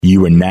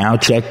You are now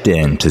checked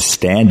in to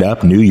Stand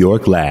Up New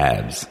York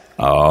Labs.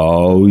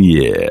 Oh,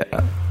 yeah.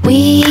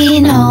 We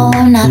know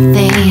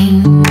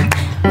nothing.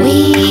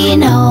 We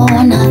know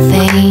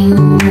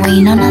nothing.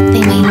 We know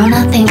nothing. We know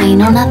nothing. We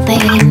know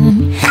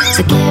nothing.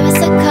 So give us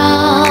a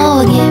call.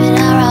 We'll give it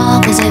our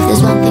all. Cause if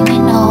there's one thing we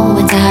know,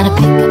 it's how to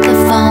pick up the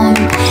phone.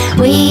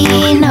 We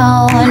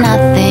know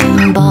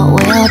nothing,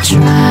 but we'll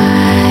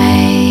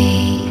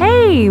try.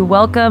 Hey,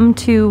 welcome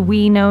to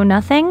We Know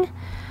Nothing.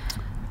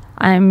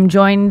 I'm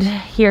joined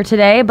here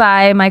today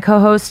by my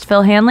co-host,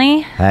 Phil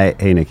Hanley. Hey,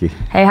 Nikki.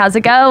 Hey, how's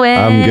it going?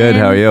 I'm good.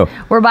 How are you?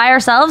 We're by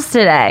ourselves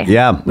today.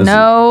 Yeah.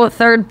 No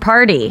third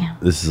party.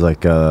 This is like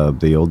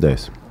the old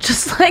days.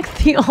 Just like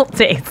the old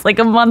days, like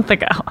a month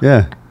ago.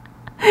 Yeah.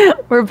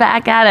 We're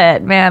back at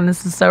it. Man,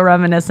 this is so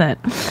reminiscent.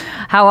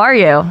 How are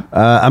you?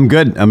 I'm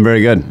good. I'm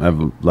very good. I have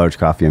a large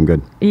coffee. I'm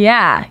good.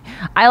 Yeah.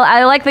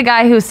 I like the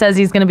guy who says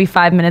he's going to be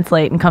 5 minutes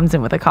late and comes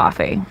in with a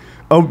coffee.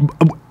 Oh,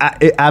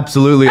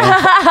 absolutely.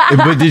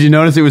 But did you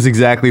notice it was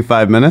exactly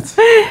 5 minutes?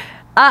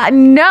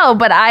 No,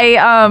 but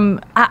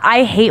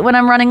I hate when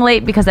I'm running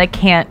late because I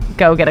can't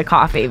go get a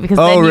coffee because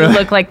then really? you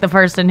look like the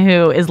person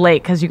who is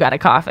late because you got a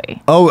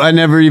coffee. Oh, I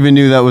never even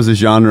knew that was a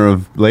genre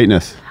of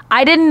lateness.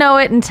 I didn't know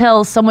it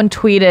until someone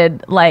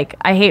tweeted, like,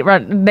 I hate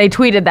run. They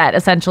tweeted that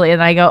essentially,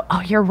 and I go,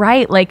 oh, you're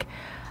right. Like,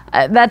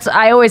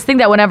 I always think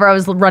that whenever I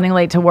was running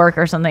late to work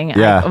or something,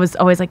 Yeah. I was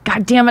always like,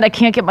 God damn it, I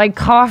can't get my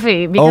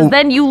coffee because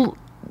then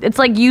it's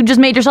like you just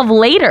made yourself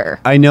later.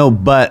 I know,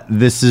 but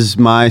this is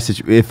my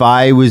situation. If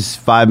I was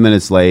 5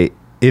 minutes late,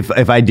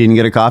 if I didn't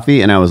get a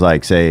coffee and I was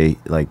like, say,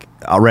 like,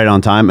 right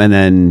on time, and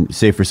then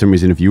say for some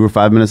reason if you were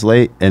 5 minutes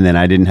late and then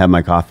I didn't have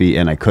my coffee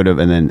and I could have,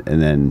 and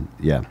then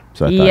yeah.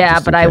 So I thought, yeah,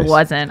 just but in I case.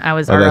 wasn't. I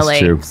was That's early.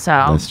 true. So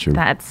That's true.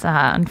 That's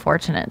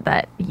unfortunate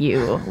that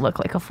you look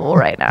like a fool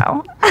right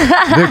now.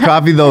 The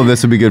coffee though,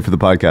 this would be good for the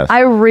podcast.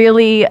 I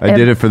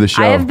did it for the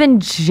show. I have been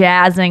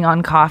jazzing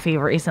on coffee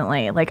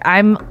recently. Like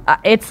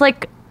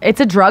it's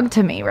a drug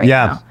to me right now.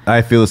 Yeah,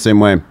 I feel the same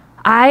way.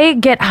 I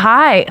get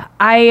high.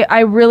 I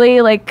really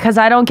like, because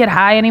I don't get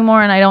high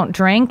anymore and I don't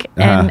drink.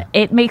 And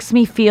it makes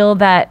me feel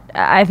that,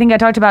 I think I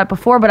talked about it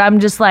before, but I'm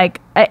just like,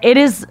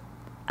 it's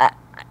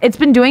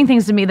been doing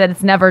things to me that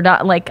it's never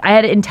done. Like I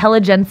had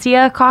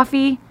Intelligentsia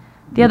coffee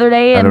the other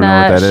day in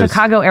the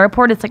Chicago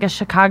airport. It's like a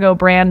Chicago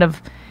brand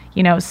of,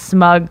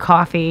 smug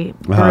coffee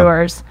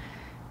brewers.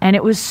 And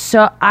it was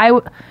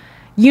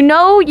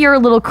you're a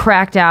little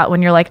cracked out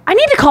when you're like, I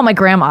need to call my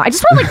grandma. I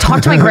just want to like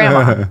talk to my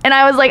grandma. And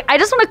I was like, I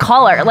just want to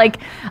call her. Like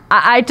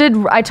I took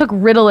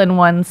Ritalin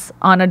once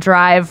on a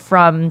drive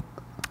from,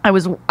 I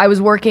was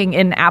working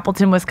in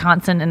Appleton,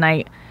 Wisconsin, and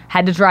I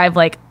had to drive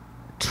like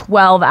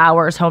 12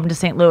 hours home to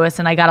St. Louis,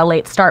 and I got a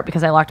late start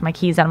because I locked my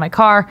keys out of my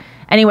car.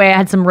 Anyway, I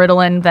had some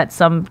Ritalin that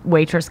some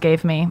waitress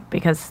gave me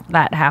because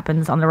that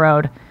happens on the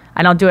road.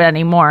 I don't do it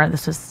anymore.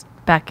 This was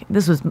months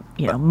ago.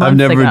 I've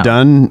never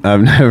done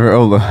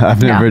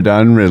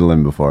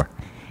Ritalin before.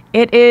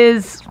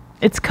 It's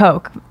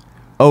Coke.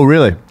 Oh,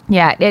 really?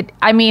 Yeah,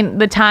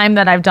 the time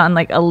that I've done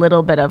like a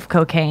little bit of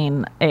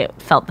cocaine, it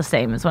felt the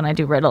same as when I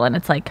do Ritalin.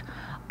 It's like,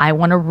 I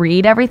want to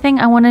read everything.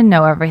 I want to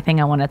know everything.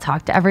 I want to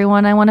talk to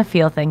everyone. I want to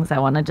feel things. I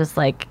want to just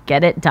like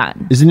get it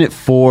done. Isn't it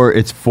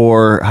it's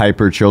for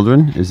hyper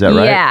children? Is that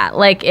right? Yeah,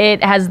 like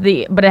it has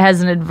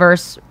an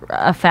adverse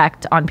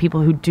effect on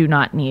people who do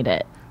not need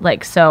it.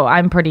 Like, so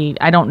I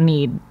don't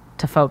need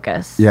to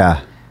focus.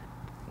 Yeah.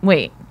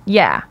 Wait,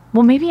 yeah.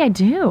 Well, maybe I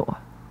do.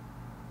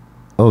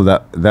 Oh,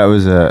 that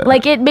was a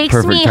like it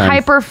makes me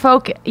hyper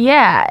focus.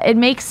 Yeah, it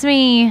makes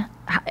me.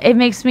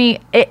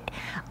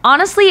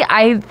 Honestly,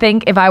 I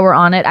think if I were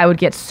on it, I would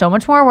get so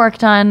much more work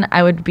done.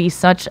 I would be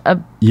such a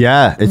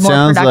it more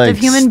sounds like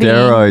human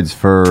steroids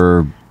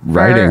for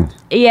writing.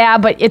 Yeah,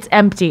 but it's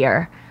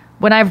emptier.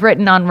 When I've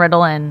written on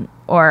Ritalin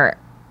or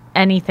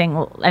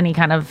anything, any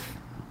kind of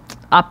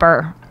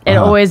upper, it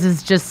always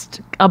is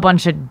just a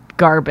bunch of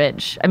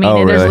garbage. I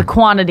mean, there's really?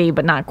 quantity,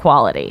 but not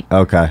quality.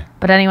 Okay.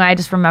 But anyway, I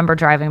just remember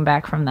driving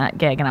back from that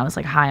gig and I was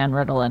like high on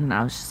Ritalin and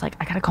I was just like,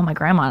 I gotta call my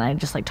grandma, and I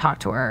just like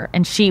talked to her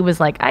and she was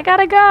like, I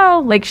gotta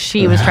go. Like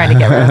she was trying to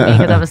get rid of me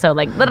because I was so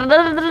like,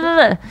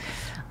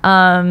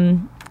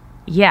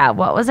 yeah.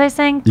 What was I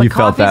saying? But you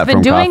felt that been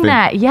from doing coffee?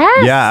 that.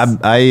 Yes. Yeah.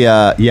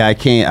 I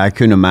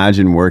couldn't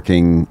imagine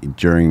working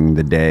during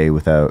the day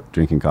without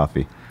drinking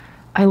coffee.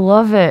 I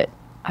love it.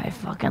 I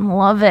fucking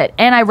love it.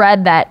 And I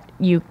read that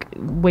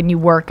when you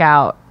work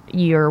out,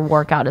 your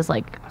workout is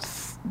like,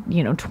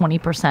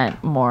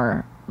 20%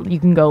 more. You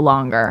can go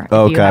longer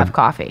if you have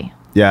coffee.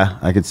 Yeah,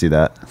 I could see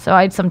that. So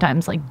I'd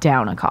sometimes like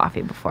down a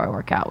coffee before I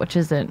work out, which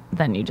isn't,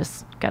 then you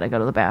just got to go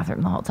to the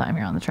bathroom the whole time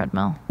you're on the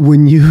treadmill.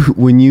 When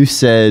you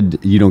said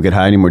you don't get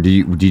high anymore, did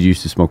you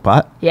used to smoke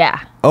pot? Yeah.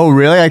 Oh,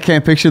 really? I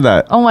can't picture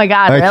that. Oh my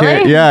God,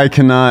 really? I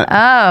cannot.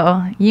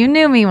 Oh, you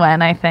knew me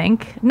when, I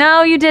think.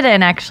 No, you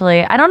didn't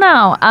actually. I don't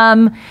know.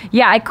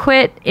 Yeah, I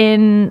quit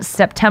in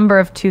September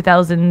of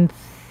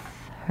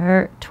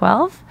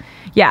 2012.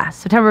 Yeah,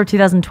 September of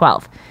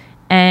 2012.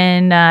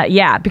 And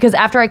yeah, because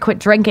after I quit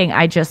drinking,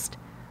 I just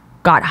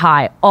got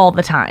high all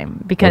the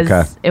time because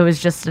Okay. it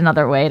was just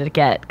another way to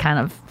get kind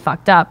of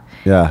fucked up.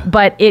 Yeah.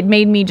 But it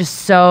made me just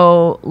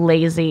so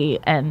lazy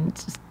and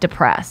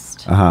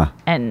depressed.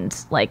 And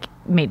like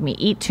made me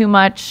eat too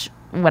much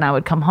when I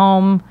would come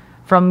home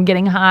from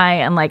getting high,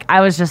 and like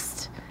I was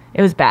just,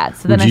 it was bad.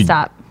 So then Would I you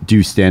stopped. Do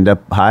you stand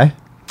up high?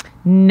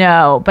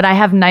 No, but I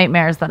have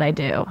nightmares that I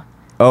do.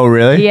 Oh,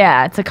 really?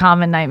 Yeah, it's a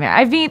common nightmare.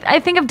 I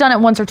think I've done it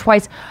once or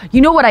twice.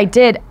 You know what I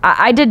did?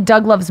 I did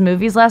Doug Loves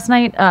Movies last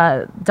night,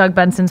 Doug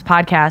Benson's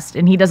podcast,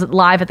 and he does it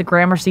live at the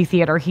Gramercy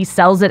Theater. He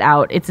sells it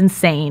out. It's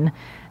insane.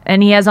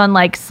 And he has on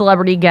like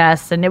celebrity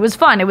guests, and it was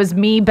fun. It was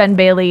me, Ben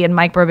Bailey, and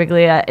Mike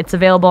Birbiglia. It's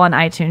available on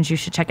iTunes. You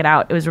should check it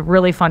out. It was a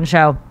really fun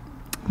show.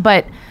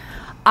 But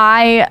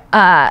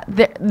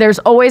there's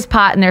always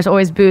pot and there's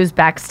always booze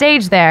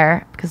backstage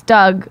there because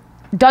Doug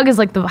is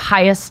like the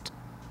highest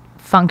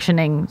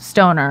functioning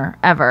stoner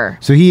ever.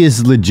 So he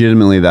is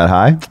legitimately that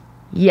high?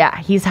 Yeah,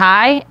 he's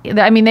high.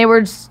 I mean, they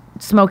were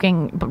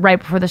smoking right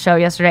before the show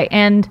yesterday,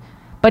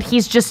 but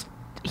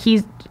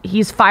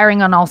he's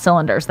firing on all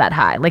cylinders that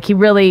high. Like he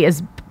really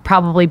is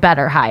probably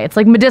better high. It's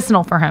like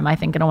medicinal for him, I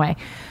think, in a way.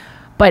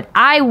 But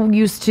I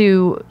used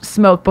to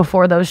smoke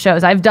before those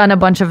shows. I've done a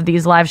bunch of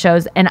these live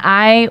shows, and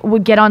I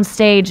would get on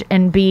stage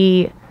and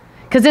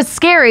because it's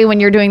scary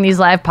when you're doing these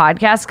live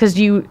podcasts because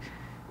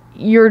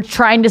you're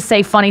trying to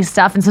say funny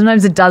stuff, and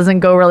sometimes it doesn't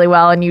go really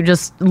well, and you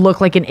just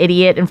look like an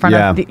idiot in front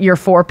of your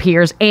four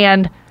peers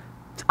and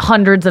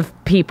hundreds of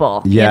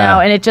people, you know,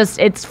 and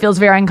it feels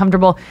very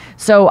uncomfortable.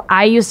 So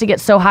I used to get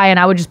so high, and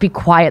I would just be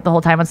quiet the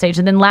whole time on stage.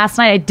 And then last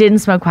night I didn't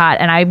smoke pot,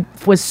 and I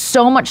was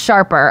so much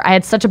sharper. I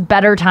had such a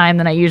better time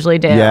than I usually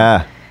do.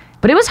 Yeah.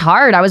 But it was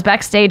hard. I was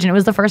backstage, and it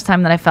was the first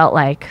time that I felt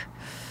like,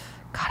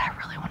 God, I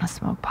really want to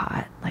smoke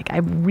pot. Like I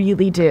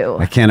really do.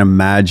 I can't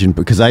imagine,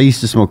 because I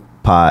used to smoke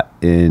pot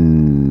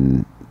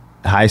in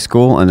high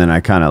school, and then I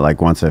kind of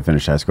like once I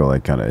finished high school,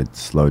 like kind of it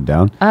slowed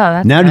down. Oh,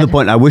 that's now good. to the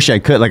point I wish I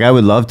could. Like I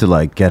would love to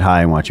like get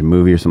high and watch a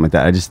movie or something like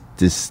that. I just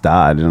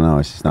stopped. I don't know.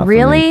 It's just not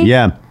Really? for me.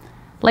 Yeah.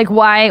 Like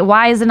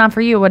why is it not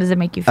for you? What does it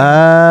make you feel?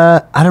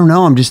 I don't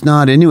know. I'm just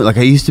not into it. Like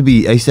I used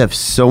to have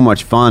so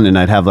much fun, and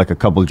I'd have like a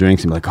couple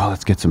drinks and be like, oh,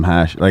 let's get some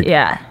hash. Like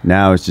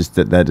now it's just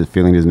that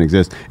feeling doesn't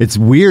exist. It's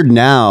weird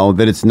now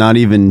that it's not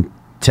even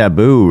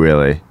taboo,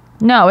 really.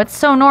 No, it's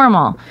so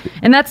normal.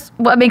 And that's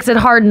what makes it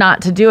hard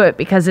not to do it,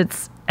 because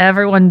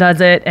everyone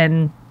does it,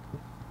 and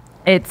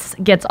it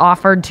gets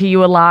offered to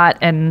you a lot.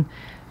 And,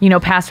 you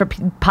know,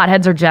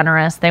 potheads are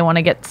generous. They want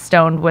to get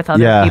stoned with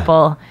other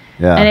people.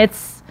 Yeah. And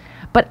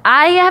but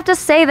I have to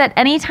say that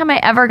anytime I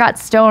ever got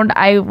stoned,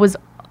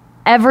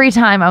 every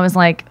time I was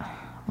like,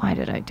 why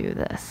did I do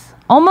this?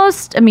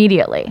 Almost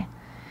immediately.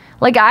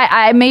 Like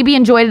I maybe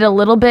enjoyed it a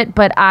little bit,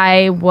 but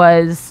I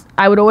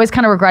would always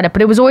kind of regret it.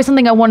 But it was always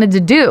something I wanted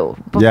to do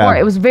before. Yeah.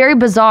 It was very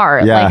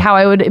bizarre, like how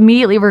I would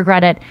immediately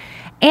regret it.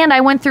 And I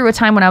went through a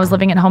time when I was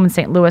living at home in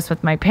St. Louis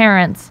with my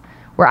parents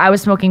where I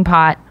was smoking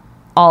pot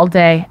all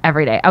day,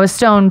 every day. I was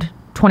stoned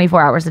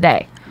 24 hours a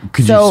day.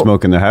 Could you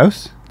smoke in their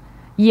house?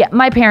 Yeah,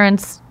 my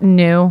parents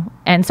knew,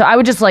 and so I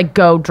would just like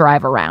go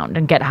drive around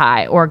and get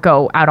high, or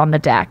go out on the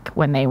deck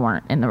when they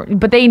weren't in the room.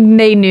 But they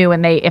knew,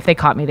 and if they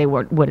caught me, they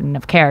wouldn't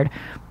have cared.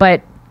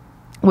 But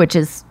which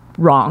is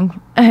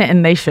wrong,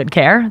 and they should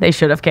care. They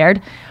should have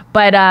cared.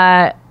 But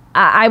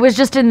I was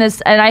just in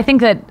this, and I think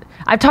that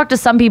I've talked to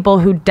some people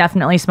who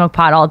definitely smoke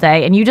pot all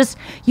day, and you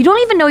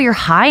don't even know you're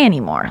high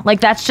anymore. Like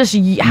that's just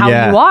how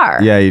you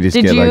are. Yeah, you just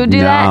Did get you like do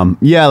numb.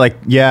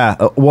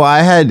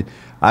 Well,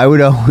 I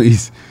would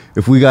always.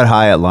 If we got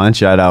high at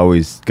lunch, I'd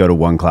always go to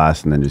one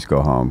class and then just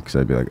go home, because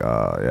I'd be like,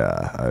 oh,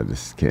 yeah, I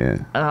just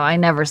can't. Oh, I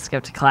never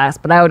skipped a class,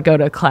 but I would go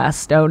to class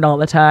stoned all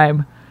the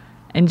time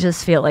and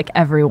just feel like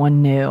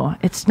everyone knew.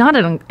 It's not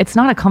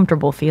a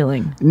comfortable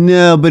feeling.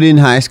 No, but in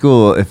high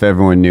school, if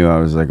everyone knew, I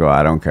was like, oh,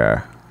 I don't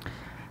care.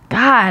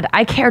 God,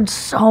 I cared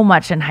so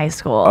much in high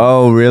school.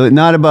 Oh, really?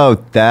 Not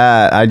about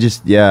that.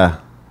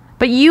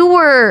 But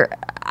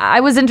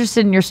I was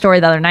interested in your story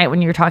the other night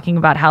when you were talking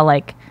about how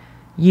like,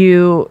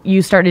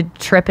 you started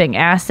tripping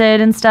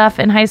acid and stuff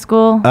in high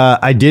school.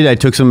 I did. I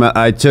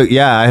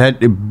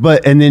had,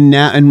 but, and then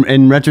now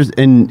in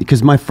retrospect,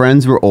 because my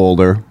friends were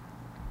older,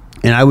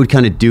 and I would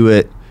kind of do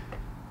it.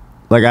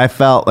 Like I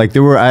felt like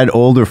I had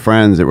older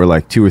friends that were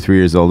like 2 or 3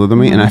 years older than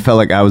me, and I felt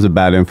like I was a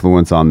bad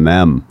influence on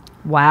them.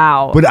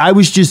 Wow. But I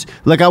was just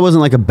like, I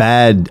wasn't like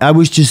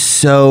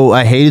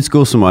I hated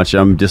school so much.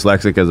 I'm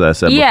dyslexic, as I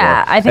said before.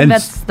 Yeah, I think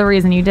that's the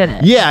reason you did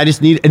it. Yeah, I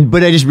just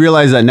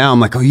realized that now. I'm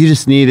like, oh, you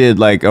just needed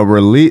like a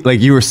relief. Like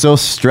you were so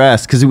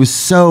stressed because it was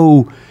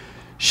so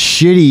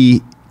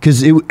shitty,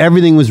 because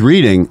everything was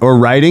reading or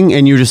writing,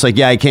 and you were just like,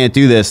 yeah, I can't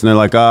do this. And they're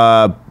like,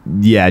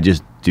 yeah,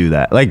 just do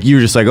that. Like you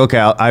were just like, okay,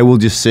 I will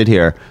just sit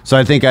here. So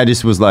I think I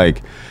just was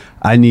like,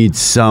 I need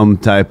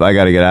I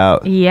got to get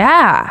out.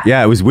 Yeah.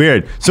 Yeah, it was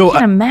weird. So I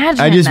can imagine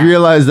I just that.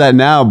 realized that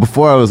now.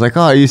 Before I was like,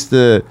 oh,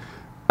 the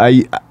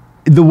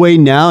way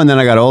now, and then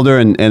I got older,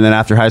 and then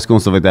after high school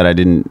and stuff like that, I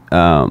didn't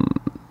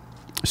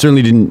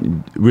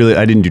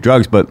do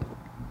drugs, but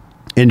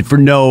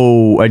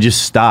I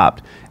just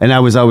stopped. And I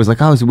was always like,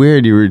 oh, it's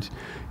weird.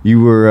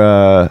 you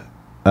were,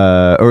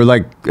 or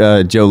like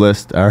Joe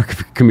List, our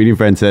comedian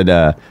friend, said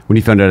when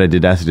he found out I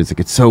did acid, it's like,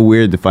 it's so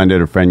weird to find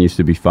out a friend used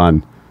to be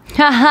fun.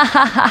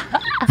 Because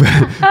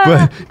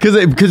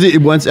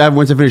once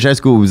I finished high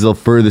school, it was the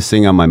furthest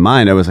thing on my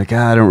mind. I was like,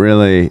 I don't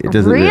really. It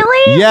doesn't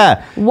Really?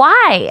 Yeah.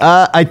 Why?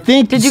 I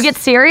think. Did you get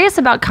serious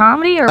about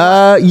comedy or?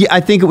 Yeah, I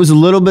think it was a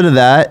little bit of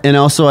that, and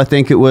also I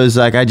think it was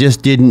like I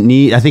just didn't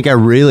need. I think I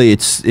really.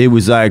 It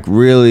was like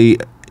really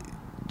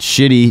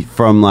shitty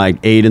from like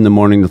 8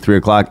 a.m. to 3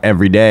 o'clock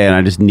every day, and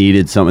I just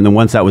needed something. And then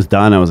once that was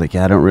done, I was like,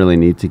 yeah, I don't really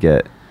need to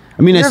get.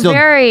 I mean, You're I still.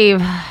 very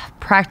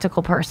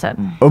practical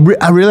person.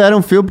 I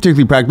don't feel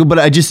particularly practical, but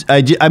I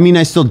mean,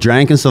 I still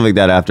drank and stuff like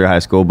that after high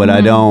school, but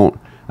I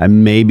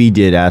maybe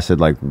did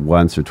acid like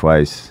once or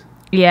twice.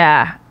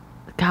 Yeah.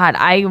 God,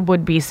 I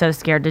would be so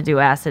scared to do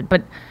acid,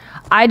 but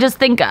I just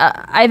think,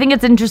 I think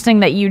it's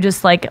interesting that you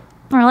just like,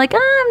 are like,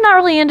 I'm not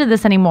really into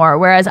this anymore.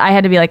 Whereas I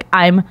had to be like,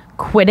 I'm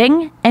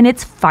quitting and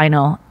it's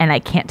final and I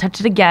can't touch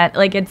it again.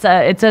 Like it's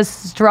a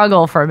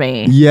struggle for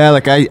me. Yeah.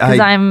 Like Because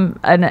I'm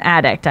an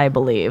addict, I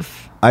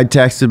believe. I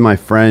texted my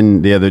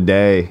friend the other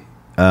day,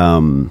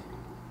 the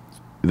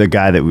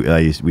guy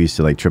that we used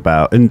to like trip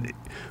out, and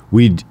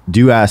we'd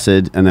do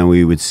acid, and then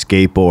we would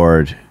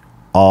skateboard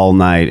all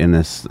night in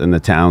the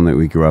town that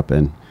we grew up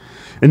in,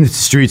 and the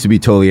streets would be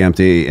totally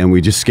empty, and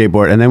we just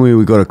skateboard, and then we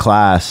would go to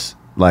class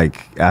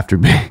like after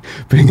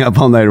being up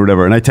all night or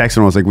whatever. And I texted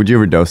him, I was like, "Would you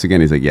ever dose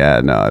again?" He's like, "Yeah,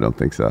 no, I don't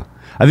think so.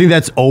 I think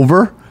that's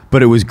over,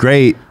 but it was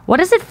great." What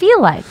does it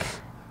feel like?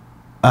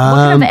 What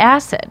kind of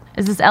acid?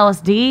 Is this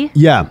LSD?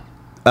 Yeah.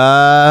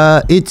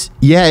 It's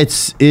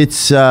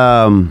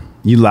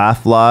you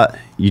laugh a lot.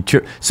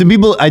 Some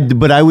people,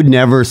 but I would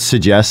never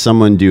suggest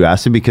someone do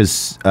acid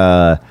because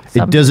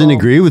it doesn't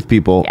agree with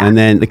people, Yeah. and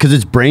then because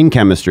it's brain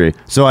chemistry.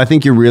 So I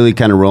think you're really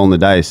kind of rolling the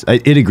dice.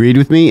 It agreed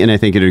with me, and I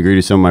think it agreed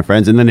with some of my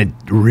friends, and then it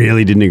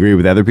really didn't agree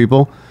with other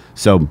people.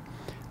 So,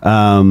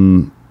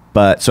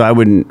 so I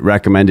wouldn't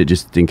recommend it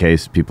just in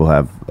case people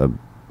have,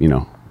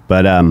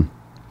 But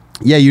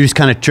yeah, you just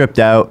kind of tripped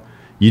out.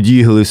 You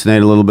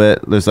hallucinate a little bit.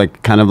 There's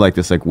like kind of like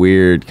this like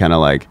weird kind of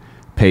like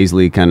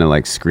paisley kind of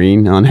like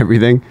screen on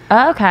everything.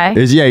 Oh, okay.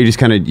 You just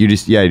kind of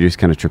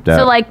tripped out.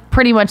 So like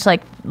pretty much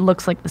like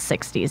looks like the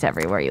 60s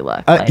everywhere you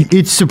look.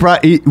 It's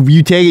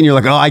you take it and you're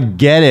like, oh, I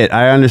get it.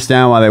 I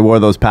understand why they wore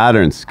those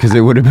patterns because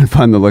it would have been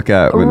fun to look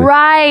at.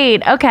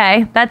 Right.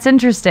 Okay. That's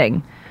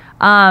interesting.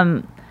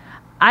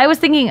 I was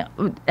thinking,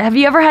 have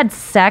you ever had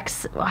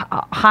sex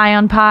high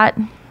on pot?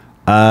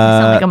 You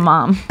sound like a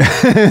mom.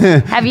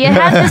 Have you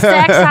had the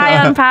sex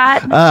high on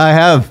pot? I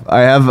have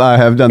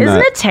done that.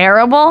 Isn't it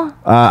terrible?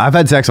 I've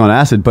had sex on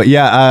acid, but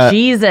yeah.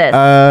 Jesus.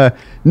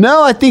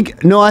 No, I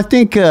think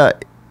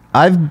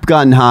I've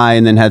gotten high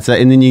and then had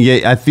sex, and then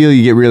I feel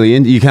you get really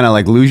into, you kind of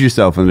like lose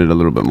yourself in it a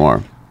little bit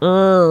more.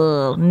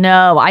 Ugh,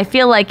 no, I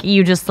feel like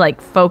you just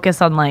like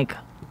focus on like,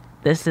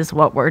 this is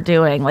what we're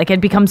doing. Like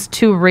it becomes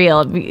too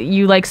real.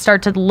 You like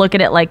start to look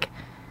at it like,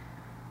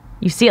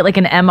 you see it like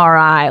an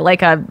MRI,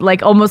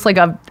 like almost like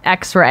a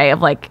X-ray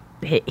of like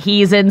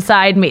he's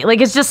inside me.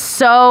 Like it's just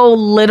so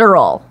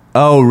literal.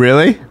 Oh,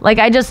 really? Like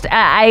I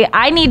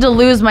need to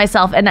lose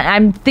myself, and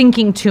I'm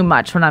thinking too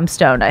much when I'm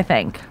stoned, I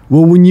think.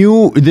 Well,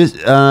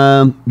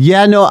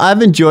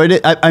 I've enjoyed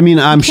it. I mean,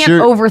 I'm You sure.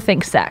 can't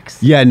overthink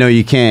sex. Yeah, no,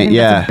 you can't. I think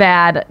Yeah, that's a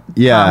bad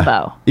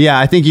combo. Yeah,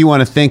 I think you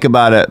want to think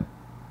about it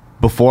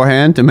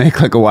beforehand to make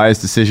like a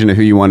wise decision of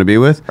who you want to be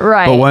with.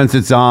 Right. But once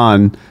it's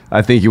on,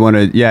 I think you want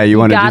to just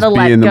gotta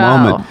be in the let go.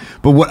 moment.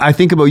 But what I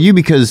think about you,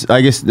 because I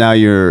guess now I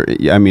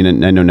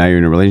know now you're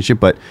in a relationship,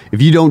 but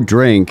if you don't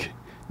drink,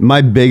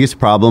 my biggest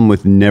problem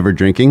with never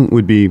drinking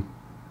would be,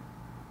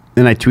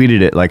 and I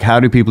tweeted it, like,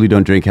 how do people who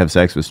don't drink have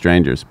sex with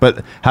strangers?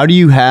 But how do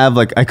you have,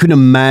 like, I couldn't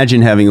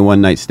imagine having a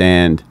one-night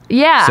stand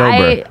Yeah,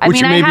 sober, I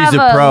which mean, maybe I have is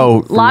a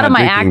pro. a lot of my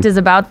drinking. act is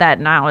about that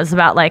now. Is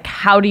about like,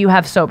 how do you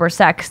have sober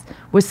sex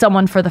with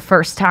someone for the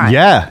first time?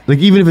 Yeah, like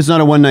even if it's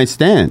not a one-night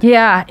stand.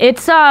 Yeah,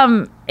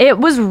 it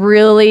was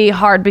really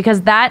hard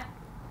because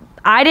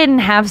I didn't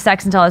have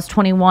sex until I was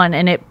 21,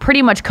 and it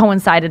pretty much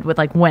coincided with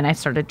like when I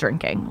started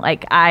drinking.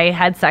 Like I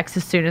had sex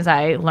as soon as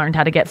I learned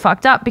how to get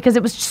fucked up because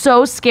it was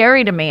so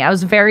scary to me. I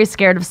was very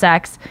scared of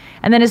sex.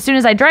 And then as soon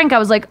as I drank, I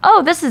was like,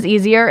 oh, this is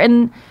easier.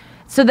 And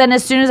so then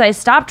as soon as I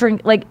stopped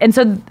drinking,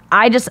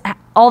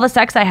 all the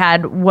sex I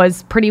had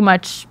was pretty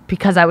much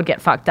because I would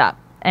get fucked up.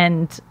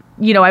 And,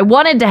 I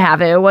wanted to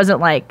have it. It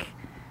wasn't like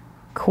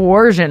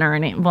coercion or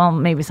anything. Well,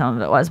 maybe some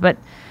of it was, but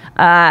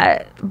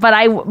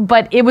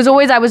it was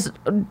always, I was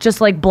just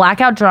like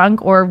blackout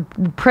drunk or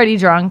pretty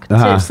drunk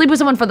to sleep with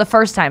someone for the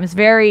first time. It's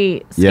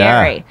very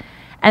scary. Yeah.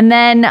 And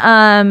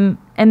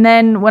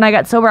then when I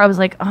got sober, I was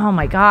like, oh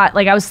my God,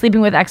 like I was sleeping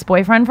with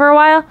ex-boyfriend for a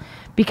while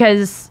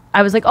because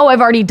I was like, oh,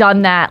 I've already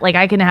done that. Like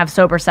I can have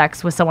sober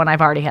sex with someone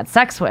I've already had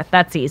sex with.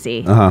 That's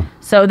easy.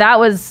 So I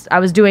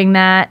was doing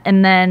that.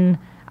 And then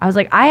I was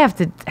like, I have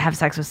to have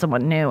sex with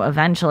someone new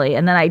eventually.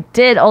 And then I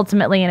did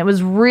ultimately. And it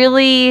was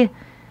really,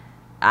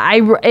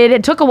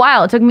 it took a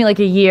while. It took me like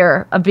a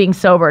year of being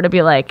sober to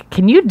be like,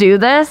 can you do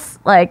this?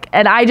 Like,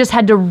 and I just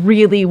had to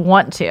really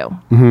want to.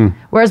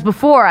 Whereas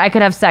before I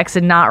could have sex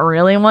and not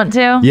really want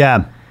to.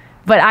 Yeah.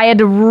 But I had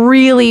to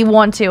really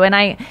want to.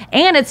 And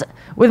it's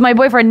with my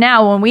boyfriend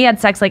now, when we had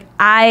sex, like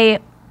I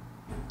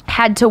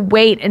had to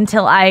wait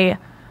until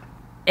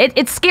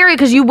it's scary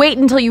because you wait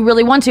until you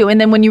really want to. And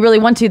then when you really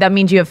want to, that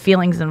means you have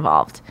feelings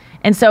involved.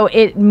 And so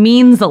it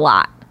means a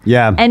lot.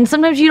 Yeah. And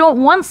sometimes you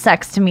don't want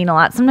sex to mean a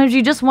lot. Sometimes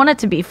you just want it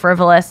to be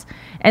frivolous.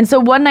 And so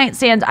one night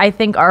stands, I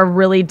think, are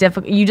really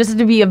difficult. You just have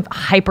to be a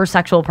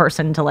hypersexual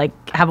person to like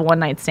have a one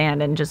night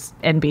stand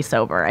and be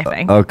sober, I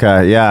think.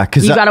 Okay. Yeah.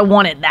 Because You got to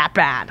want it that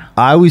bad.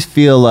 I always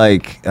feel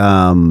like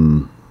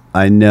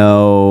I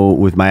know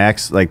with my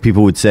ex, like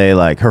people would say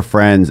like her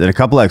friends and a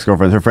couple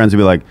ex-girlfriends, her friends would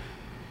be like,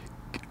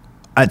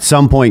 at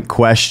some point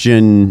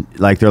question,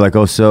 like they're like,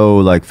 oh, so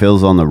like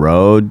Phil's on the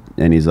road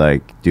and he's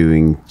like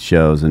doing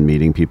shows and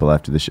meeting people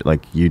after the show,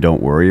 like you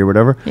don't worry or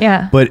whatever.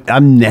 Yeah. But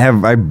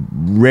I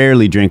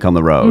rarely drink on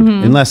the road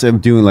unless I'm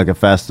doing like a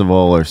festival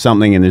or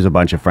something and there's a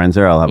bunch of friends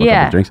there, I'll have a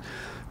couple of drinks.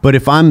 But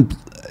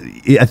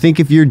I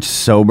think if you're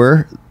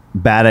sober,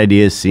 bad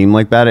ideas seem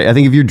like bad. I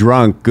think if you're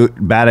drunk,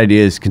 bad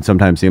ideas can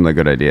sometimes seem like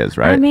good ideas,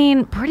 right? I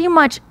mean, pretty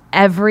much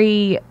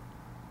every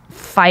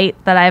fight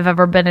that I've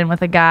ever been in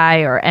with a guy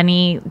or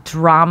any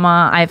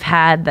drama I've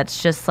had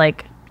that's just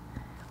like,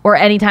 or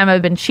anytime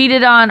I've been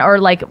cheated on or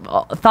like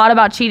thought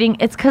about cheating,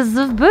 it's because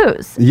of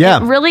booze. Yeah.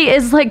 It really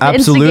is like the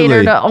Absolutely.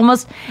 instigator to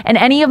almost, and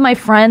any of my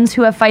friends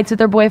who have fights with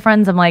their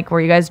boyfriends, I'm like,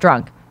 were you guys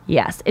drunk?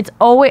 Yes. It's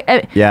always,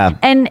 Yeah.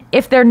 And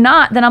if they're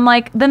not, then I'm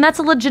like, then that's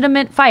a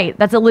legitimate fight.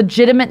 That's a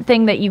legitimate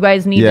thing that you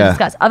guys need to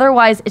discuss.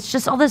 Otherwise, it's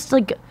just all this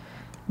like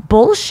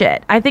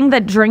bullshit. I think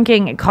that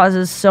drinking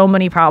causes so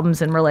many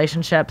problems in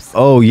relationships.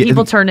 Oh, yeah.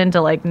 People turn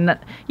into like,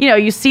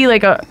 you see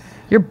like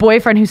your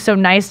boyfriend who's so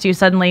nice to you,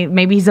 suddenly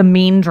maybe he's a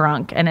mean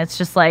drunk, and it's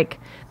just like,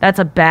 that's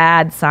a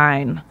bad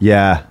sign.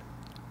 Yeah.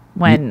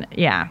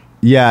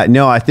 Yeah.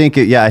 No, I think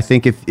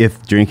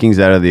if drinking's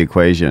out of the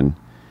equation,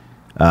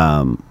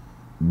 I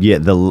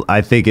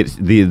think it's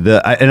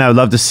and I would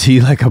love to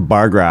see like a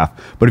bar graph.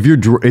 But if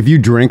you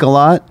drink a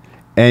lot,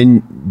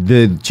 and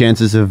the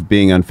chances of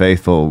being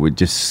unfaithful would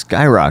just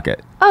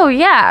skyrocket. Oh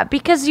yeah,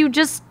 because you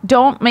just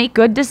don't make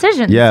good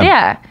decisions.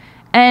 Yeah.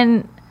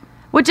 And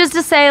which is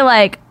to say,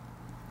 like,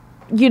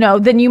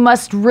 then you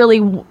must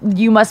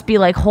be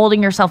like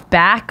holding yourself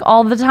back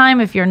all the time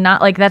if you're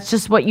not, like, that's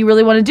just what you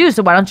really want to do.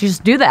 So why don't you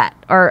just do that?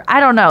 Or I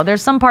don't know.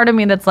 There's some part of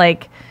me that's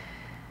like,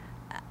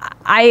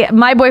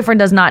 my boyfriend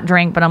does not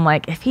drink, but I'm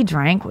like, if he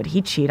drank, would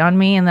he cheat on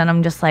me? And then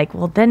I'm just like,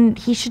 well, then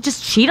he should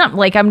just cheat on,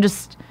 like,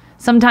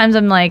 sometimes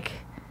I'm like,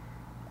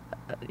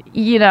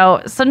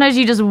 sometimes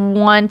you just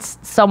want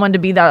someone to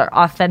be their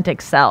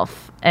authentic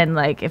self. And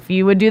like, if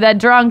you would do that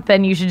drunk,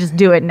 then you should just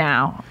do it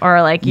now.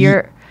 Or like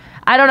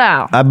I don't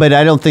know. But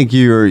I don't think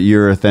you're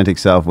your authentic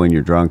self when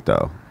you're drunk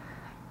though.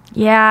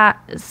 Yeah.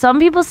 Some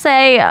people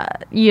say,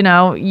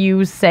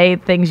 you say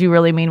things you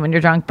really mean when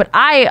you're drunk. But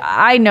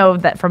I know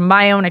that from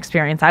my own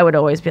experience, I would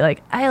always be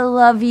like, I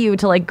love you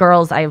to like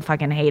girls I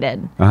fucking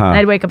hated. And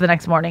I'd wake up the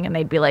next morning and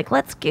they'd be like,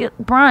 let's get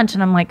brunch.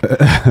 And I'm like,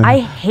 I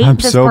hate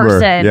this sober.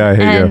 person. Yeah, I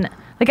hate you.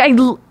 Like,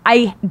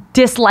 I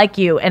dislike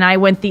you. And I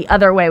went the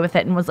other way with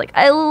it and was like,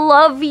 I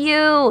love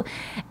you.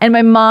 And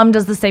my mom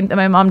does the same thing.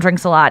 My mom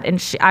drinks a lot.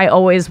 And I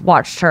always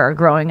watched her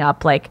growing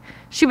up. Like,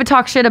 she would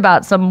talk shit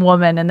about some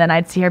woman. And then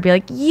I'd see her be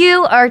like,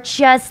 you are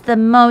just the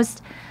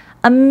most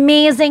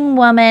amazing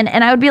woman.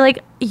 And I would be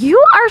like, you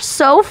are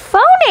so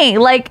phony.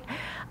 Like,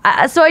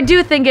 so I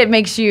do think it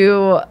makes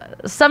you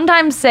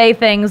sometimes say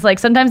things, like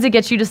sometimes it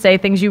gets you to say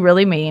things you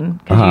really mean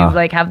because you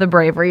like have the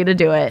bravery to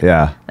do it.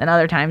 Yeah. And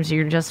other times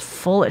you're just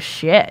full of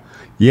shit.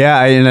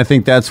 Yeah, and I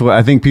think that's what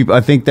I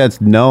think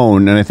that's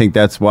known, and I think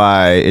that's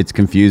why it's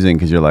confusing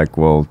because you're like,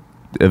 well,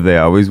 have they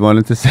always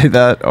wanted to say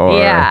that, or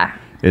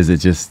is it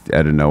just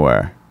out of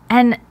nowhere?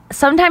 And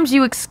sometimes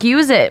you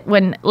excuse it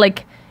when,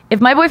 like, if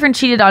my boyfriend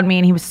cheated on me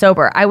and he was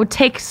sober, I would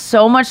take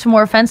so much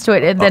more offense to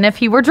it than if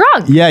he were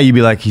drunk. Yeah, you'd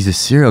be like, he's a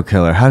serial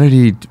killer. How did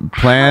he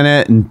plan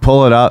it and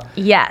pull it up?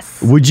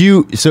 Yes. Would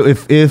you, so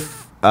if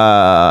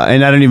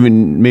and I don't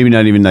even, maybe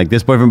not even like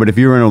this boyfriend, but if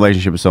you were in a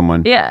relationship with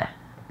someone,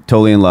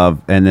 totally in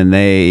love, and then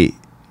they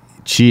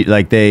cheat,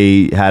 like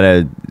they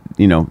had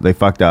they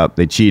fucked up,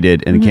 they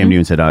cheated, and they came to you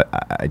and said,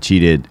 I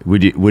cheated,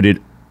 would it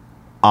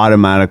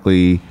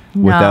automatically,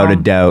 without a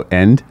doubt,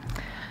 end?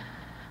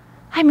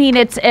 I mean,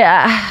 it's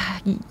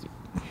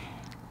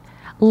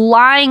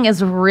lying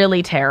is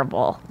really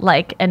terrible,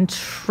 like, and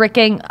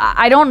tricking.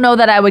 I don't know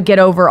that I would get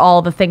over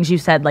all the things you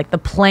said, like the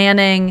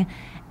planning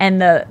and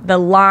the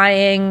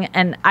lying,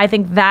 and I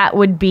think that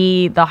would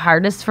be the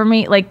hardest for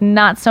me. Like,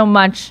 not so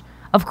much,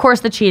 of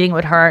course the cheating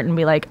would hurt and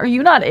be like, are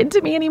you not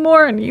into me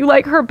anymore and you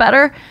like her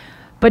better?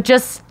 But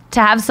just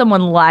to have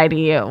someone lie to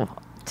you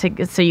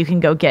so you can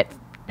go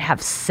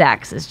have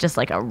sex is just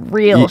like a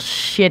real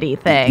shitty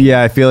thing.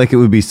 Yeah, I feel like it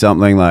would be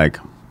something like,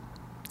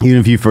 even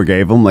if you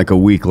forgave him, like a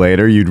week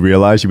later, you'd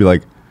realize, you'd be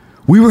like,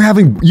 we were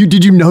having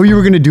did you know you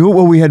were going to do it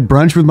while we had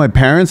brunch with my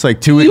parents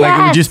like 2 weeks like it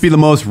would Yes. just be the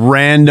most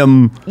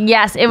random.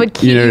 Yes, it would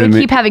keep You know what I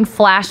mean? keep having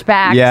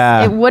flashbacks.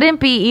 Yeah. It wouldn't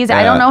be easy.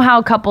 I don't know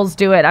how couples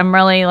do it. I'm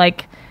really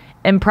like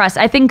impressed.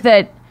 I think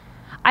that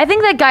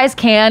guys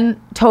can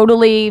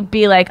totally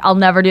be like, I'll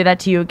never do that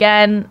to you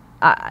again,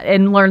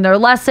 and learn their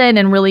lesson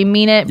and really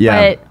mean it.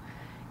 Yeah. But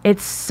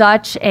it's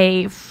such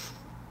a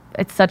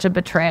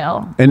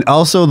betrayal. And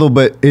also though,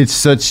 but it's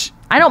such.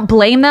 I don't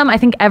blame them. I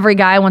think every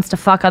guy wants to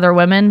fuck other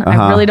women.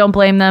 I really don't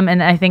blame them.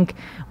 And I think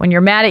when you're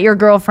mad at your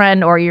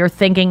girlfriend or you're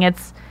thinking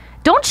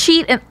don't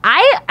cheat. And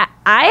I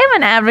am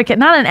an advocate,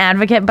 not an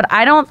advocate, but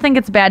I don't think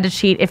it's bad to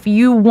cheat if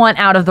you want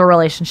out of the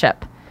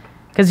relationship.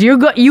 Because you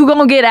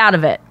gonna get out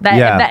of it.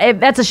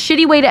 That's a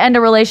shitty way to end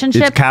a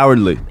relationship. It's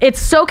cowardly. It's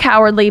so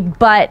cowardly.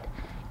 But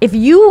if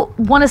you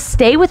want to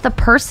stay with the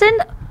person,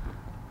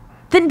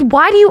 then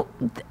why do you...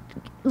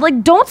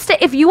 Like, don't stay.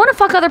 If you want to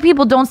fuck other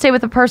people, don't stay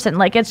with the person.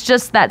 Like, it's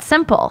just that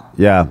simple.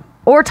 Yeah.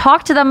 Or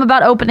talk to them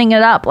about opening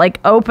it up. Like,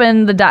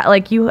 open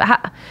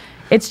the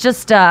it's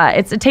just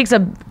it takes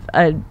a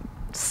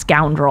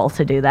scoundrel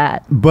to do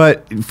that.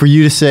 But for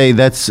you to say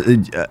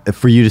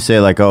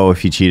like, oh,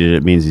 if he cheated,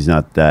 it means he's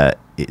not that.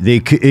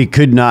 It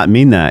could not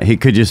mean that. He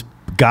could just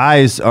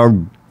guys are.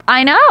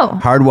 I know.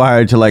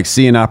 Hardwired to like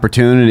see an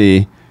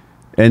opportunity.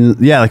 And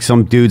yeah, like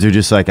some dudes are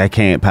just like, I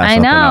can't pass up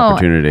an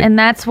opportunity. And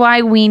that's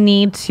why we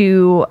need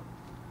to,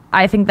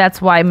 I think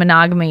that's why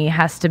monogamy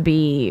has to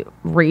be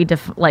we need to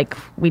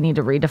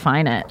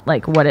redefine it,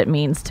 like what it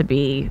means to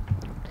be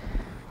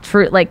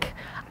true. Like,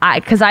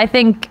 because I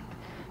think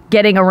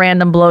getting a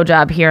random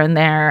blowjob here and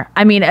there,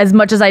 I mean, as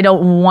much as I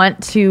don't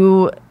want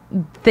to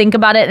think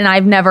about it, and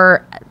I've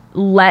never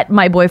let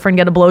my boyfriend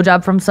get a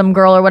blowjob from some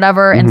girl or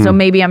whatever. And so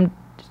maybe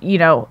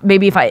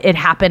maybe if it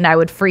happened, I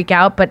would freak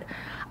out. But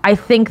I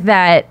think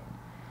that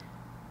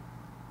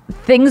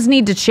things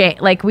need to change.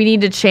 Like, we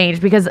need to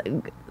change because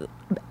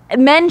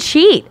men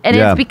cheat, and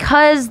it's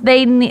because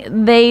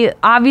they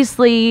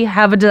obviously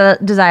have a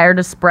desire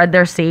to spread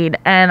their seed.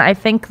 And I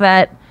think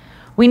that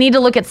we need to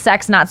look at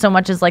sex not so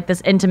much as like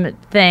this intimate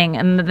thing,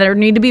 and there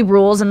need to be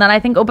rules. And then I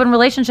think open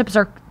relationships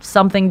are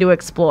something to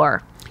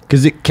explore.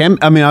 Because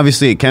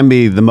obviously it can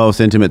be the most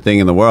intimate thing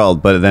in the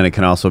world, but then it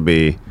can also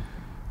be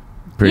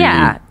pretty.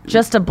 Yeah,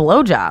 just a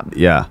blowjob.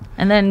 Yeah.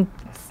 And then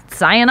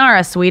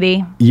sayonara,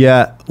 sweetie.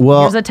 Yeah.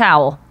 Well, Here's a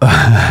towel.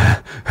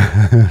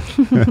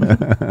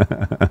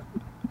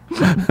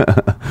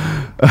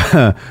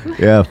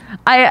 yeah.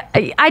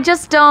 I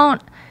just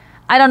don't.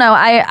 I don't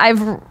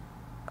know.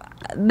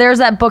 There's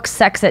that book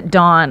Sex at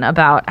Dawn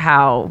about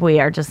how we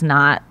are just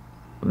not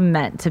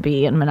meant to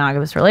be in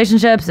monogamous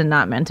relationships and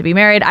not meant to be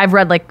married. I've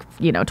read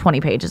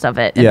 20 pages of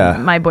it. And Yeah.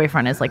 my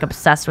boyfriend is like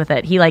obsessed with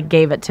it. He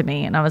gave it to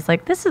me and I was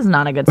like, this is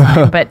not a good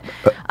sign. But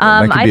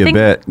That could I be a think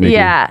bit, Nikki.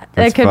 yeah,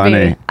 That's it could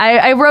funny. be.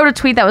 I wrote a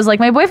tweet that was like,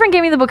 my boyfriend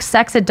gave me the book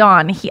Sex at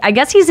Dawn. I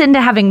guess he's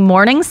into having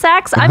morning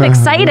sex. I'm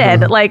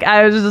excited. Like,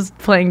 I was just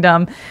playing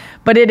dumb.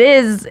 But it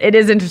is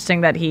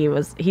interesting that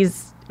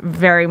he's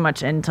very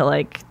much into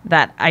like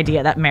that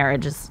idea that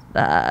marriage is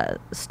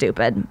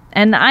stupid,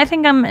 and I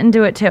think I'm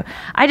into it too.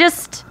 I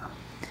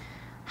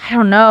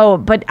don't know,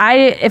 but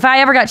if I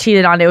ever got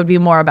cheated on, it would be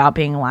more about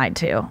being lied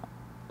to.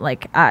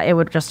 Like, it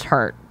would just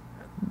hurt.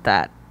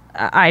 That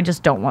I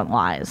just don't want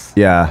lies.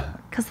 Yeah.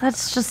 Because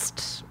that's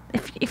just,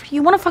 if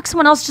you want to fuck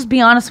someone else, just be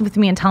honest with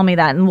me and tell me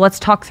that, and let's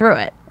talk through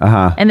it.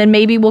 And then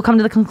maybe we'll come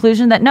to the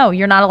conclusion that no,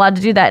 you're not allowed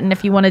to do that, and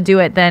if you want to do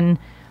it, then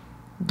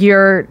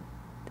you're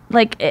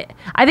like,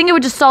 I think it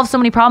would just solve so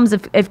many problems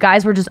if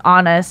guys were just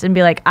honest and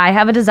be like, I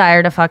have a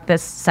desire to fuck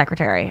this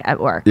secretary at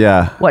work.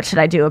 Yeah. What should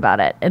I do about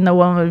it? And the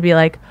woman would be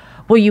like,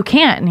 well, you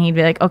can't. And he'd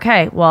be like,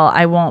 okay, well,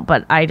 I won't,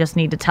 but I just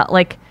need to tell,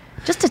 like,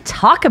 just to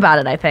talk about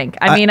it, I think.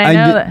 I mean, I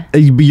know that.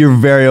 You're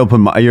very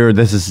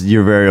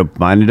you're very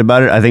open-minded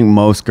about it. I think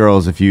most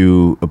girls, if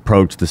you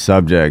approach the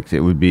subject, it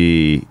would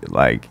be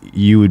like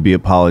you would be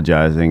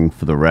apologizing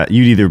for the rest.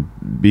 You'd either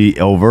be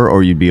over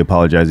or you'd be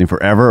apologizing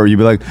forever, or you'd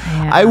be like,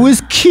 I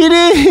was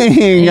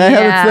kidding.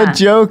 It's a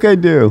joke I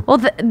do.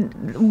 Well,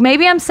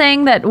 maybe I'm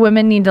saying that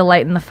women need to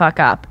lighten the fuck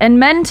up, and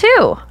men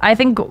too. I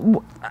think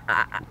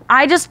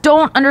I just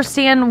don't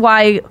understand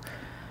why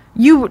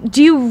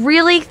do you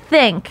really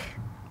think,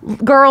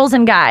 girls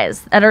and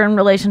guys that are in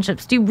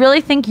relationships, do you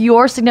really think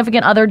your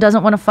significant other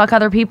doesn't want to fuck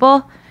other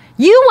people?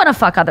 You want to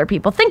fuck other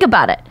people. Think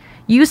about it.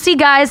 You see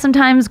guys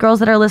sometimes, girls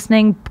that are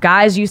listening,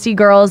 guys, you see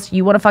girls,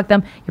 you want to fuck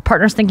them. Your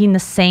partner's thinking the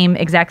same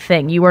exact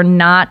thing. You are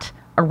not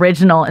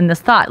original in this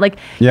thought. Like,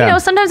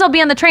 sometimes I'll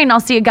be on the train and I'll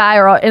see a guy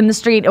or in the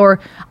street, or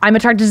I'm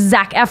attracted to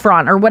Zac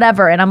Efron or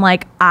whatever, and I'm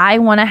like, I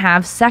want to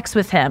have sex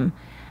with him.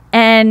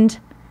 And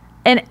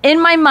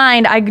in my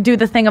mind, I do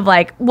the thing of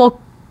like, well,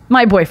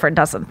 my boyfriend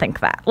doesn't think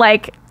that.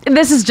 Like,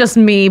 this is just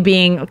me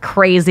being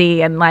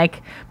crazy, and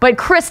like, but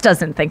Chris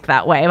doesn't think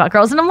that way about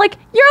girls. And I'm like,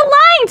 you're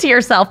lying to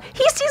yourself.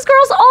 He sees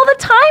girls all the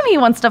time he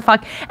wants to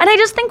fuck. And I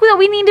just think that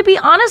we need to be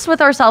honest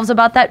with ourselves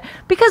about that,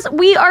 because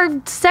we are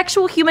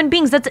sexual human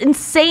beings. That's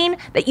insane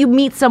that you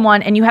meet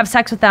someone and you have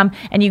sex with them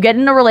and you get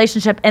in a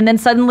relationship and then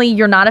suddenly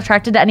you're not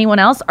attracted to anyone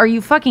else. Are you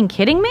fucking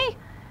kidding me?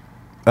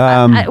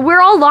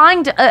 We're all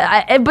lying,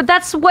 but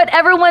that's what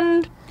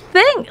everyone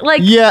think.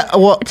 Like, Yeah,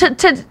 well,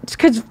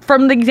 because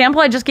from the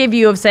example I just gave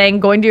you of saying,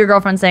 going to your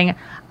girlfriend saying,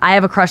 I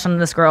have a crush on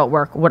this girl at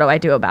work. What do I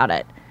do about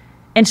it?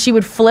 And she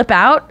would flip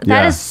out.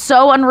 That Yeah. is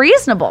so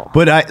unreasonable.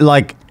 but I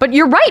like But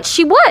you're right.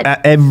 She would.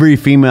 every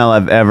female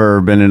I've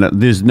ever been in.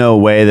 There's no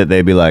way that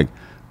they'd be like,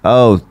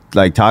 oh,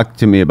 like talk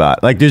to me about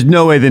it. Like, there's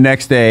no way the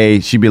next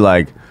day she'd be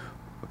like,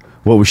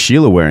 what was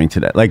Sheila wearing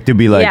today? Like, to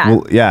be like, Yeah.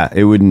 well, yeah,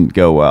 it wouldn't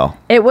go well.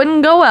 It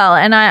wouldn't go well,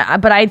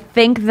 but I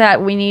think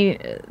that we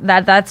need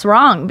that's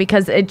wrong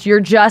because you're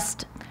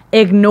just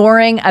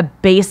ignoring a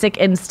basic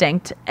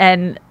instinct,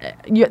 and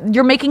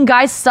you're making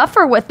guys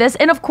suffer with this.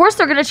 And of course,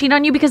 they're going to cheat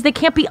on you because they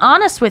can't be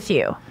honest with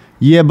you.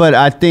 Yeah, but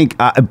I think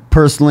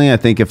personally, I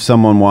think if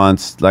someone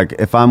wants, like,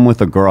 if I'm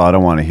with a girl, I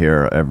don't want to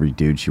hear every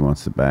dude she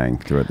wants to bang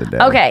throughout the day.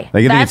 Okay,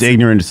 like I think that's- it's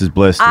ignorance is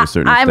bliss to a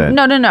certain extent.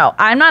 No.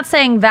 I'm not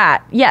saying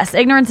that. Yes,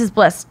 ignorance is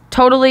bliss.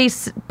 Totally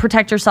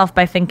protect yourself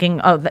by thinking,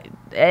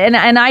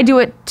 and I do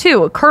it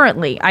too.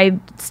 Currently, I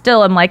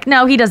still am like,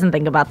 no, he doesn't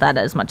think about that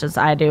as much as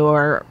I do,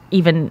 or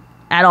even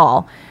at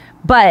all.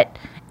 But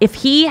if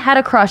he had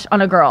a crush on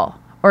a girl,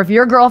 or if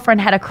your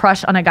girlfriend had a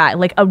crush on a guy,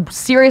 like a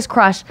serious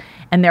crush,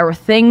 and there were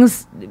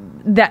things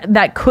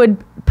that could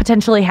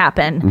potentially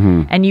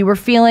happen, and you were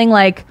feeling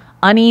like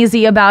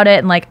uneasy about it,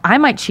 and like, I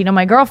might cheat on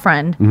my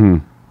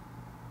girlfriend.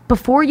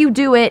 Before you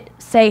do it,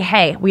 say,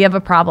 hey, we have a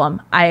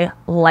problem. I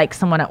like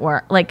someone at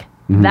work. Like,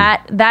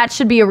 that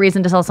should be a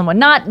reason to tell someone.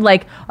 Not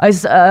like,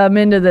 I'm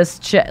into this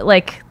shit.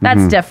 Like,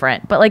 that's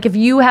different. But like, if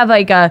you have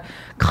like a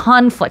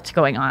conflict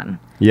going on,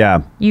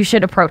 Yeah. you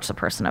should approach the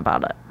person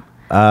about it.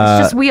 It's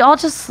just, we all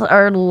just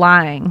are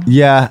lying.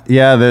 Yeah,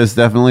 there's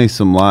definitely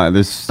some lie.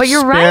 There's But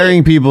you're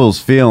sparing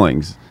people's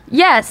feelings.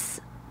 Yes,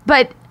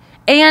 but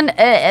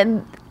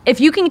and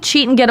if you can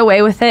cheat and get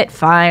away with it,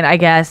 fine, I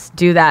guess,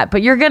 do that.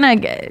 But you're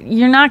not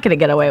gonna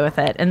get away with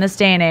it in this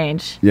day and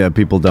age. Yeah,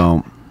 people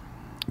don't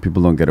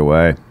get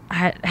away.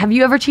 Have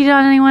you ever cheated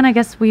on anyone? I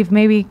guess we've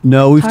maybe.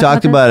 No, we've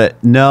talked this? about it.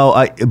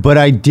 No, but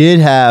I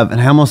did have,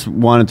 and I almost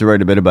wanted to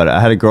write a bit about it.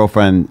 I had a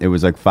girlfriend. It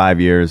was like 5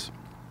 years,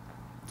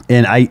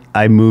 and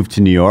I moved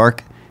to New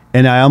York,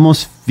 and I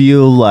almost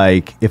feel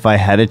like if I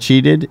had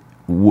cheated,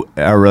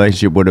 our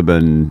relationship would have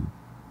been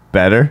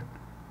better.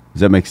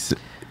 Does that make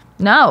sense?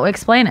 No,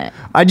 explain it.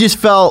 I just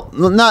felt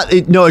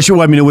sure.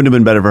 I mean, it wouldn't have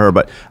been better for her,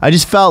 but I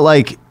just felt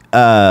like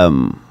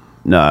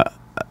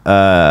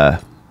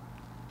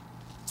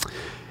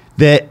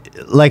that,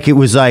 like, it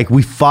was like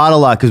we fought a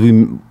lot because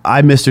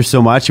I missed her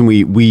so much, and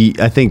we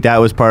I think that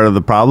was part of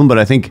the problem. But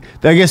our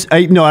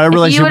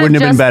relationship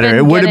wouldn't have been better.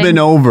 It would have been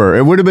over.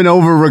 It would have been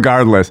over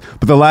regardless.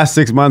 But the last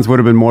 6 months would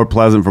have been more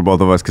pleasant for both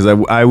of us because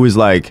I was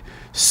like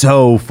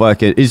so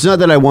fucking. It's not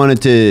that I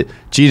wanted to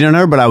cheat on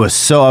her, but I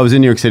was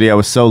in New York City. I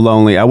was so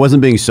lonely. I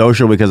wasn't being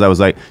social because I was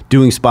like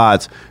doing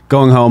spots,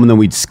 going home, and then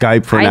we'd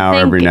Skype for an hour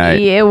every night.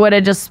 It would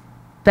have just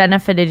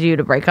benefited you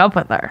to break up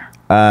with her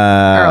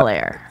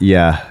earlier.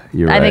 Yeah,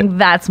 you're right. I think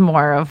that's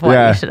more of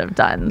what you should have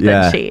done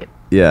than cheat.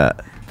 Yeah.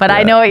 But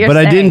I know what you're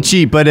saying. But I didn't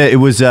cheat, but it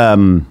was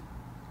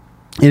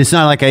it's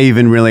not like I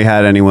even really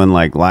had anyone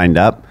like lined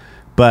up.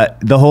 But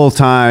the whole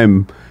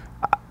time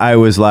I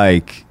was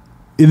like,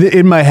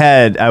 in my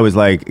head, I was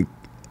like,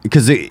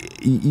 because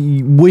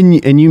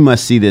you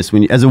must see this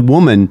as a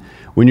woman,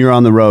 when you're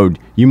on the road,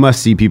 you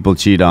must see people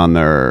cheat on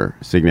their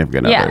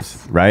significant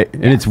others, right?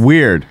 And it's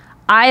weird.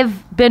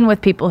 I've been with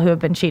people who have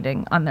been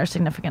cheating on their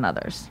significant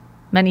others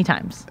many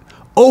times.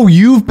 Oh,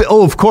 you've been,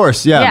 of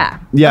course. Yeah.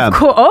 Of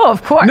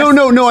course. No,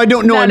 I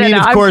don't know. No,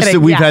 of I'm course, kidding.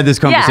 that we've had this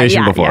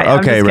conversation before. I'm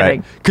Okay, just right.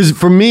 kidding. Because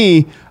for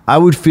me, I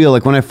would feel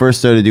like when I first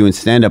started doing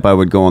stand-up, I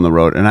would go on the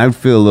road, and I would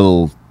feel a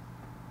little,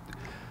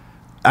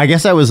 I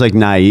guess I was like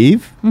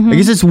naive. I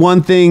guess it's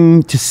one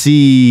thing to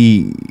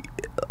see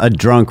a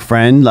drunk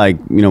friend,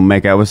 like,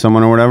 make out with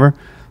someone or whatever.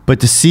 But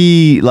to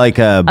see like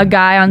a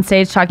guy on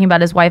stage talking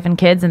about his wife and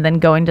kids and then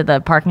going to the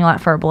parking lot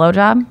for a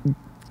blowjob.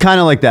 kind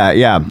of like that,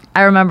 yeah.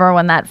 I remember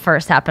when that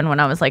first happened when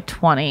I was like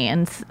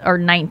 20 or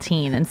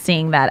 19 and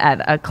seeing that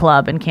at a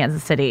club in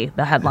Kansas City.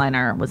 The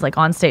headliner was like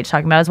on stage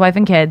talking about his wife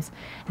and kids.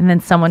 And then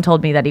someone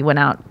told me that he went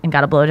out and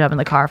got a blowjob in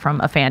the car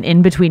from a fan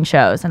in between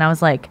shows. And I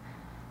was like,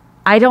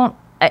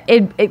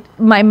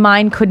 my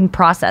mind couldn't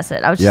process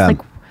it. I was just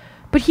like,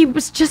 but he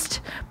was just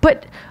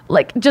so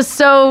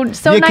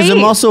yeah, naive.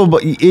 I'm also,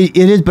 it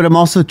is, but I'm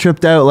also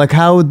tripped out. Like,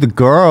 how would the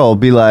girl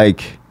be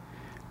like,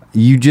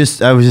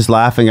 I was just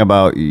laughing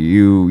about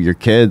your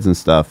kids and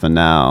stuff, and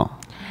now.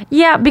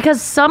 Yeah,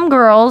 because some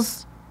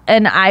girls,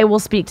 and I will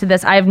speak to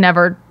this, I've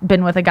never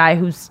been with a guy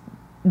who's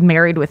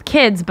married with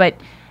kids, but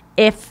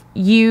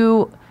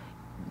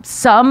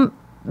some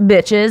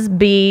bitches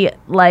be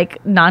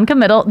like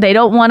non-committal. They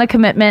don't want a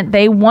commitment.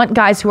 They want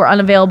guys who are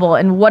unavailable.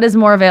 And what is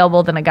more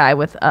available than a guy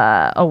with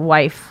a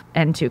wife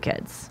and 2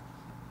 kids?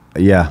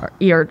 Yeah.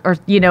 Or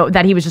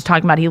that he was just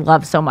talking about he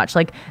loves so much.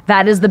 Like,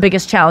 that is the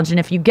biggest challenge. And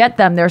if you get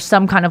them, there's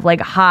some kind of like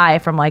high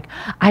from like,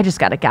 I just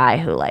got a guy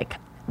who like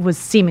was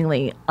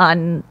seemingly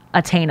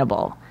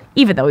unattainable,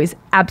 even though he's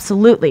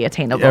absolutely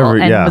attainable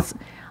was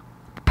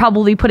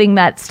probably putting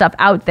that stuff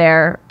out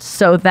there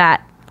so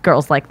that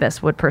girls like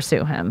this would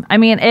pursue him. I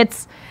mean,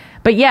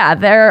 but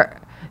yeah,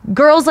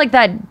 girls like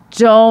that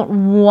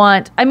don't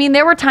want. I mean,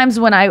 there were times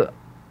when I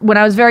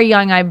was very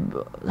young, I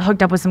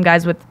hooked up with some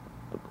guys with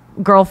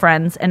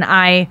girlfriends, and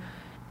I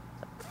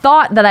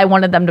thought that I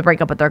wanted them to break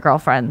up with their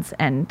girlfriends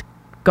and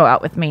go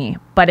out with me.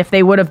 But if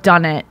they would have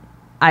done it,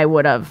 I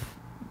would have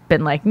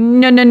been like,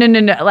 no.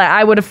 Like,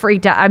 I would have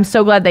freaked out. I'm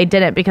so glad they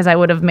didn't, because I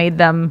would have made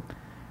them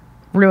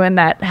ruin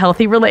that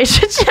healthy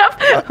relationship.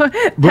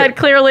 That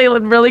clearly a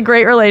really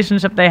great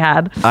relationship they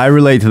had. I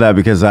relate to that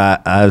because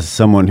as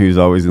someone who's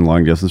always in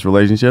long distance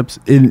relationships,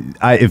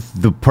 if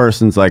the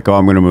person's like, oh,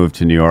 I'm going to move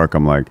to New York,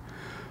 I'm like,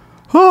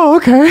 oh,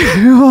 okay.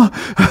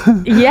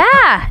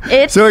 Yeah,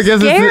 it's so I guess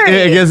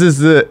scary. I guess it's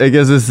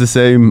the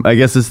same. I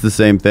guess it's the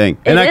same thing.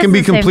 And I can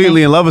be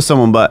completely in love with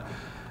someone, but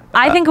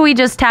I think we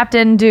just tapped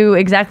into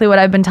exactly what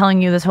I've been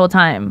telling you this whole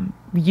time.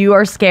 You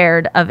are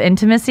scared of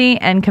intimacy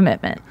and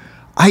commitment.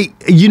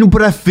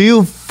 But I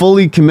feel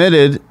fully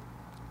committed.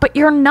 But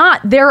you're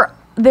not.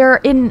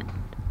 They're in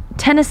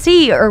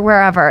Tennessee or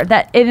wherever.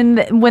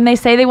 When they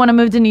say they want to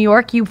move to New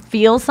York, you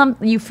feel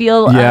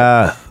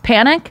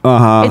panic.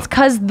 It's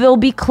because they'll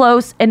be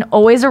close and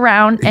always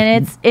around,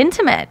 and it's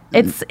intimate.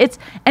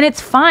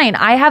 It's fine.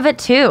 I have it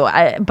too.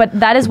 But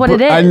that is what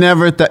it is. I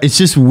never thought. It's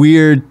just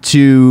weird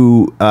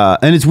to,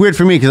 and it's weird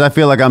for me because I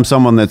feel like I'm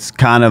someone that's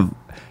kind of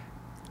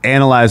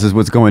analyzes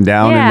what's going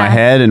down in my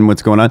head and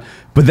what's going on.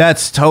 But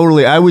that's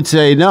totally, I would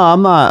say, no,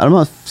 I'm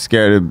not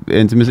scared of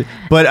intimacy.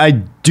 But I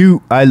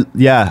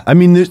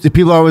mean,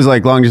 people are always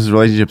like, long distance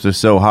relationships are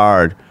so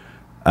hard.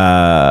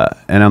 And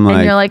I'm like,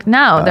 and you're like,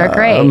 no, they're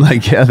great. I'm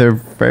like, yeah, they're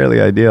fairly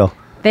ideal.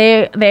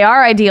 They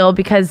are ideal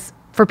because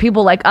for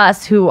people like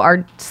us who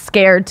are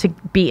scared to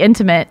be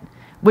intimate,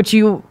 which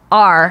you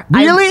are.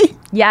 Really?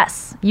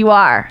 Yes, you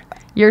are.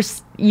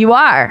 You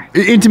are.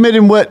 Intimate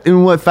in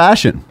what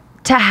fashion?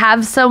 To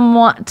have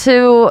someone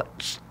to,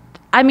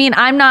 I mean,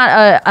 I'm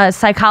not a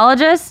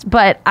psychologist,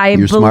 but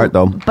You're smart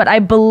though. But I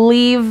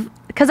believe,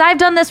 because I've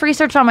done this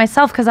research on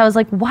myself, because I was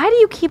like, why do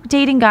you keep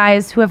dating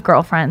guys who have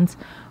girlfriends?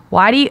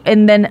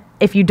 And then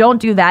if you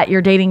don't do that,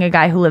 you're dating a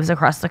guy who lives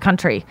across the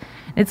country.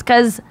 It's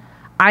because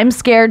I'm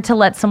scared to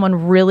let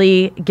someone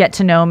really get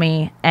to know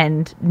me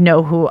and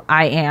know who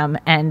I am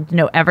and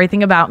know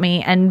everything about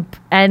me. And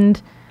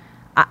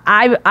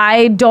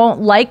I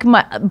don't like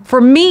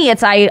for me,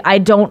 it's I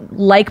don't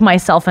like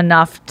myself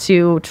enough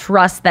to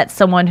trust that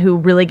someone who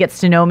really gets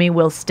to know me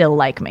will still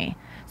like me.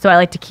 So I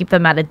like to keep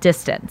them at a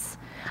distance.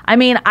 I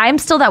mean, I'm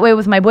still that way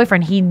with my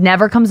boyfriend. He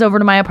never comes over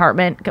to my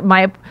apartment.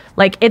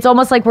 It's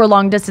almost like we're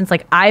long distance.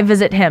 Like, I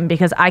visit him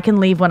because I can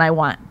leave when I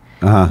want.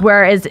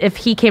 Whereas if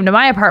he came to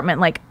my apartment,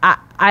 like,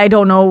 I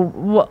don't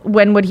know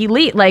when would he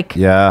leave. Like,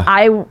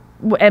 I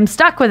am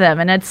stuck with him,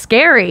 and it's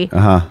scary.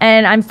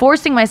 And I'm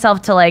forcing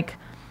myself to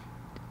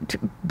to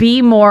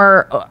be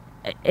more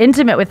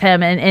intimate with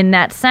him in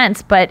that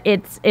sense. But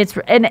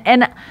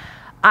and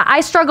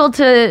I struggled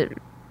to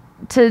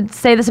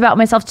say this about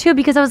myself too,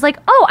 because I was like,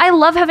 oh, I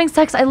love having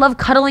sex. I love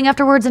cuddling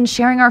afterwards and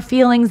sharing our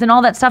feelings and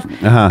all that stuff.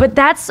 But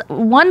that's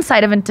one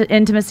side of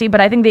intimacy. But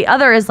I think the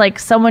other is like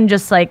someone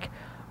just like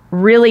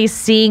really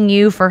seeing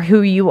you for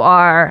who you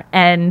are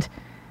and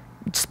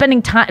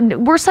spending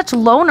time. We're such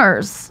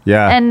loners.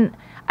 Yeah. And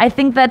I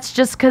think that's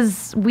just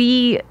because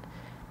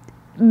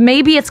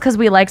maybe it's because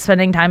we like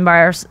spending time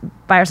by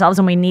ourselves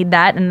and we need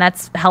that, and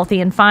that's healthy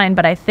and fine.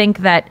 But I think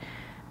that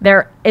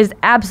there is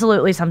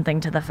absolutely something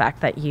to the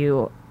fact that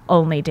you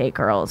only date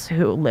girls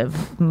who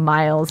live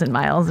miles and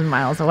miles and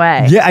miles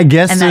away. Yeah, I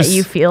guess. And that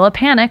you feel a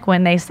panic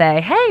when they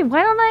say, hey,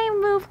 why don't I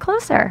move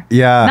closer?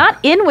 Yeah. Not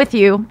in with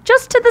you,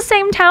 just to the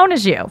same town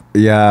as you.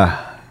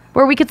 Yeah.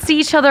 Where we could see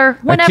each other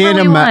whenever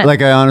we want.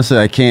 Like,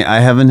 I can't.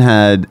 I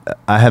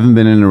haven't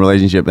been in a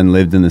relationship and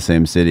lived in the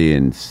same city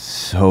in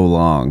so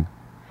long.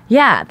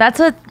 Yeah,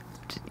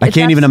 I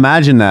can't even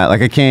imagine that.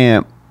 Like, I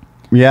can't.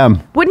 Yeah.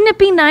 Wouldn't it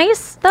be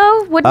nice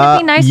though? Wouldn't it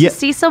be nice to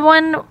see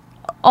someone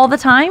all the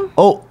time?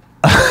 Oh.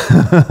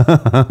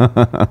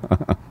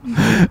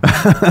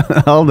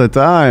 All the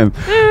time.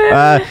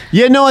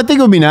 No, I think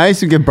it would be nice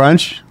to get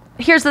brunch.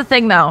 Here's the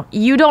thing though.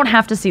 You don't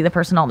have to see the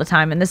person all the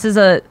time. And this is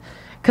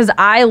because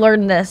I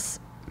learned this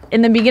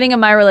in the beginning of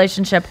my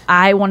relationship.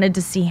 I wanted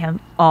to see him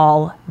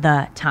all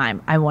the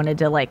time. I wanted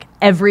to like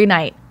every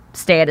night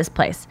stay at his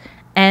place.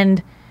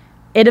 And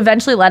it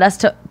eventually led us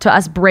to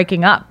us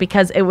breaking up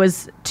because it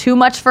was too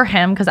much for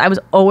him, because I was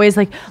always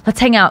like, let's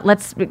hang out.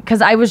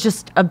 Because I was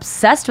just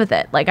obsessed with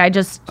it. Like, I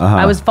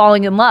was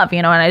falling in love,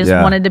 and I just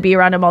wanted to be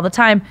around him all the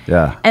time.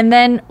 Yeah. And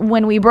then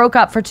when we broke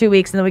up for 2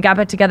 weeks and then we got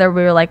back together,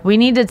 we were like, we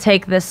need to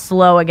take this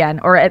slow again.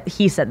 Or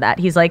he said that.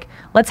 He's like,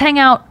 let's hang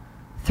out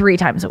 3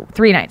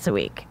 nights a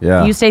week.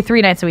 Yeah. You stay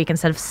 3 nights a week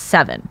instead of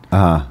 7.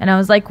 And I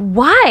was like,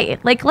 why?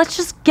 Like, let's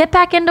just get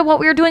back into what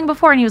we were doing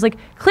before. And he was like,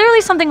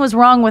 clearly something was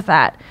wrong with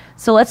that.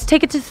 So let's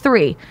take it to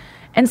 3.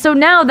 And so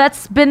now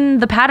that's been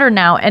the pattern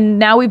now. And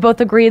now we both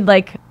agreed,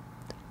 like,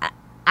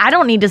 I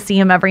don't need to see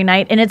him every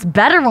night. And it's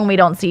better when we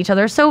don't see each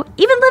other. So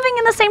even living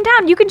in the same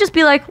town, you can just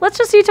be like, let's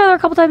just see each other a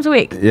couple times a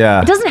week.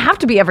 Yeah. It doesn't have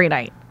to be every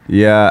night.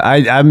 Yeah,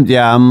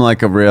 I'm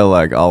like a real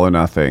like all or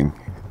nothing.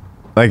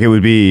 Like it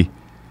would be.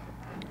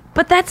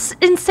 But that's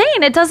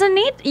insane. It doesn't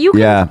need you.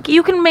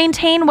 You can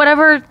maintain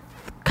whatever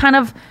kind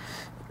of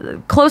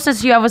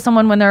closeness you have with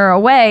someone when they're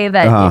away.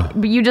 That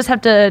you just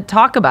have to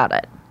talk about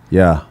it.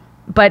 Yeah.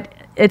 But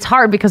it's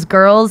hard because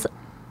girls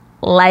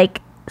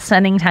like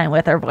spending time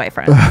with their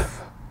boyfriends.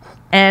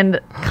 And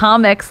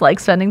comics like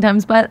spending time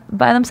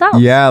by themselves.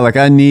 Yeah, like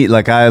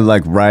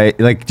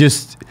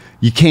just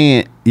you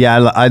can't.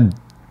 Yeah, I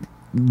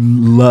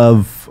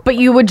love. But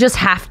you would just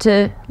have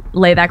to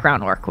lay that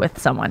groundwork with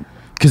someone.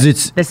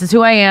 Because this is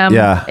who I am.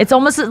 Yeah. It's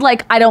almost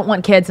like I don't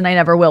want kids and I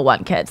never will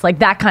want kids. Like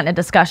that kind of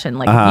discussion.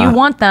 Like if you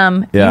want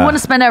them, you want to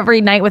spend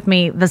every night with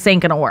me, this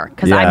ain't gonna work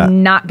because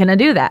I'm not gonna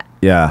do that.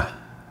 Yeah.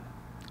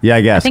 Yeah,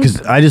 I guess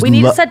because we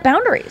need to set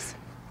boundaries.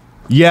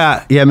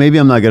 Yeah, maybe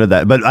I'm not good at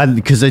that, but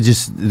because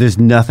there's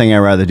nothing I'd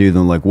rather do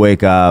than like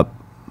wake up,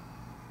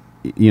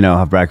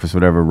 have breakfast,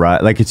 whatever,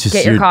 right? Like it's just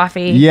get your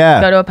coffee,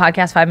 go to a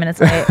podcast 5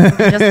 minutes late,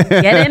 just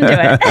get into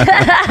it.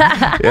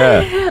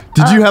 Yeah.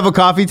 Did you have a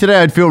coffee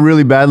today? I'd feel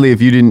really badly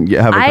if you didn't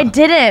have. I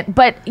didn't,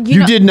 but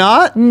you did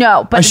not.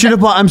 No, but I should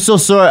have. I'm so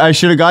sorry. I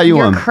should have got you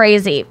one. You're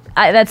crazy.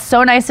 That's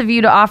so nice of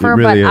you to offer,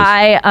 really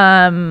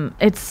but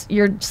is.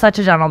 You're such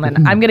a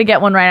gentleman. I'm gonna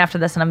get one right after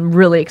this, and I'm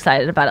really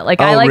excited about it.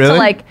 Like I like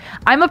really? to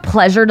I'm a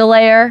pleasure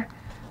delayer.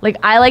 Like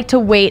I like to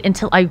wait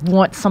until I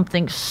want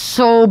something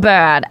so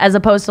bad, as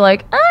opposed to I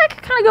could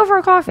kind of go for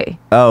a coffee.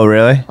 Oh,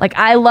 really? Like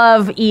I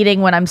love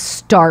eating when I'm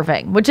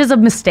starving, which is a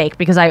mistake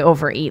because I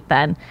overeat.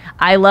 Then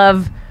I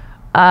love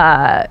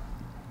what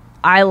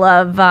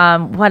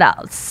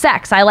else?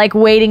 Sex. I like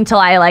waiting till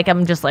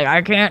I'm just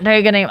I can't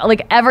take any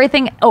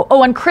everything.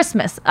 Oh, on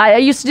Christmas. I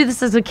used to do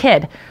this as a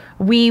kid.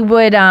 We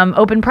would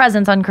open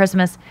presents on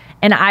Christmas,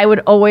 and I would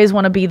always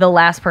want to be the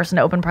last person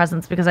to open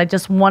presents because I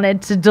just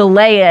wanted to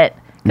delay it.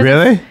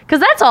 Really? Because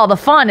that's all the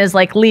fun is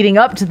leading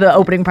up to the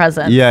opening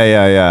present.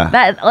 Yeah.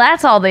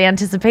 That's all the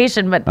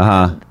anticipation. But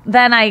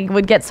then I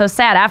would get so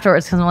sad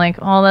afterwards because I'm like,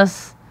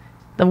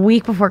 the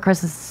week before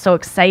Christmas is so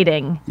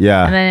exciting.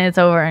 Yeah. And then it's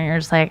over and you're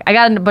just like, I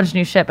got a bunch of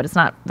new shit, but it's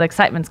not, the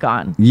excitement's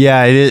gone.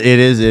 Yeah, it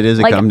is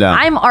a come down.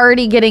 I'm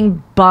already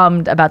getting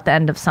bummed about the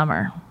end of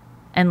summer.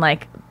 And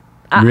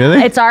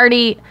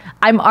really?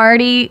 I'm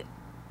already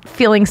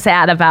feeling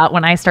sad about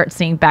when I start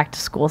seeing back to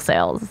school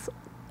sales.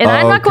 And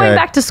I'm not going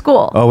back to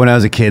school. Oh, when I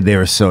was a kid, they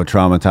were so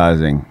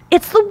traumatizing.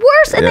 It's the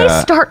worst. And they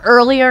start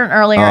earlier and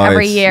earlier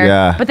every year.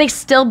 Yeah. But they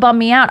still bum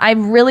me out. I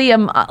really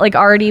am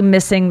already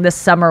missing the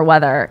summer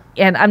weather.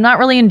 And I'm not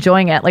really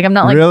enjoying it. I'm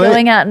not really?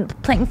 going out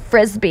and playing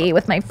Frisbee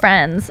with my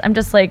friends. I'm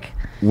just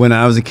When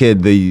I was a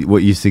kid,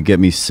 what used to get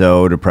me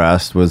so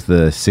depressed was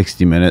the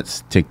 60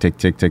 minutes tick, tick,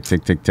 tick, tick,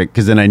 tick, tick, tick.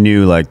 Because then I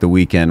knew the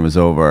weekend was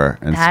over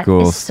and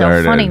school started. That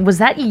is so funny. Was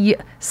that you?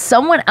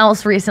 Someone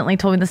else recently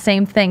told me the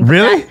same thing.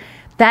 Really?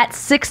 That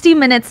 60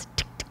 minutes.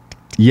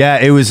 Yeah,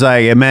 it was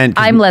it meant.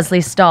 I'm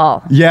Leslie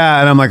Stahl. Yeah,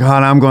 and I'm like,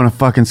 I'm going to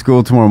fucking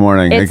school tomorrow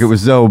morning. It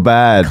was so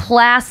bad.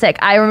 Classic.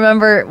 I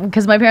remember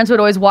because my parents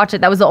would always watch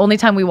it. That was the only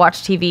time we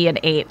watched TV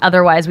and ate.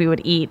 Otherwise, we would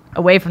eat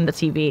away from the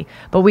TV.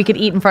 But we could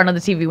eat in front of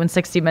the TV when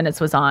 60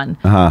 Minutes was on.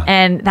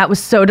 And that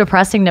was so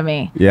depressing to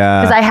me.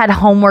 Yeah. Because I had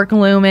homework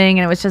looming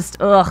and it was just,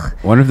 ugh.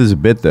 I wonder if there's a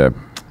bit there.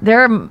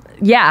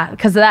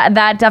 Because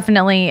that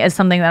definitely is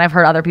something that I've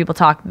heard other people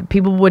talk.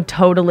 People would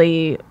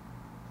totally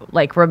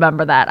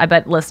remember that. I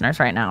bet listeners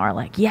right now are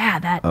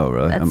that. Oh,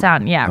 really? That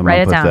sound. Yeah, I'm write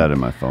it down. Put that in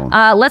my phone.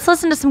 Let's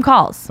listen to some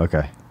calls.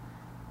 Okay.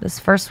 This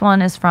first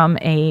one is from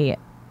a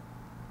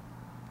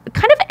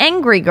kind of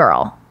angry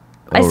girl.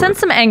 I sense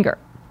some anger,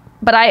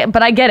 but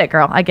I get it,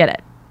 girl. I get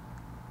it.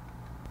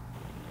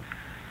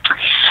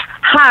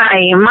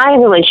 Hi, my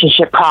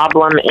relationship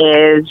problem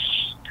is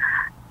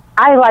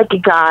I like a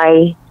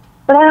guy,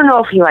 but I don't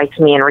know if he likes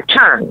me in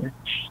return.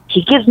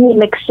 He gives me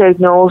mixed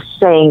signals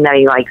saying that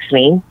he likes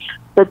me.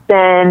 But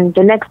then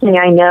the next thing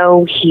I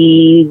know,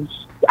 he's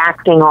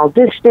acting all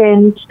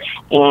distant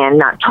and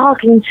not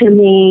talking to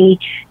me.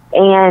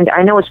 And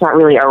I know it's not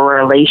really a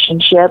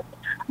relationship,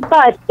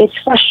 but it's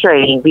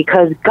frustrating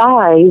because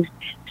guys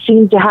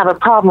seem to have a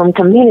problem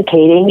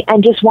communicating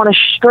and just want to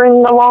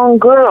string along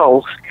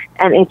girls.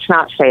 And it's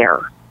not fair.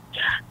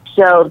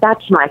 So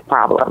that's my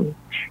problem.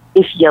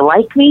 If you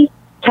like me,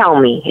 tell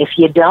me. If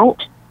you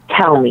don't,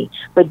 tell me.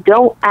 But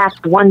don't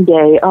act one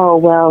day, oh,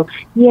 well,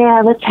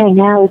 yeah, let's hang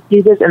out, let's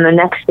do this. And the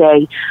next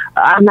day,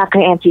 I'm not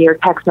going to answer your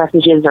text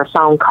messages or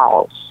phone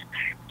calls.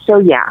 So,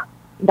 yeah,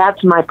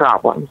 that's my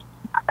problem.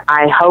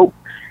 I hope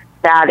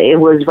that it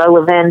was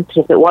relevant.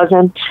 If it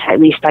wasn't, at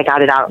least I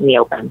got it out in the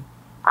open.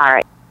 All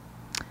right.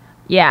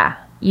 Yeah,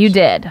 you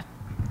did.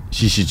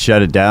 She should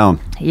shut it down.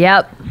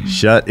 Yep.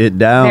 Shut it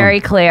down.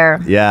 Very clear.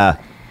 Yeah.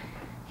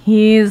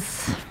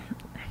 He's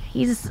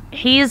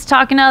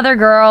talking to other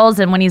girls,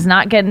 and when he's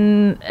not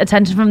getting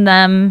attention from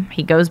them,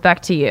 he goes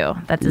back to you.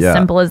 That's as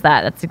simple as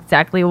that. That's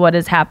exactly what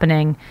is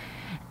happening.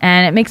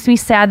 And it makes me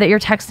sad that you're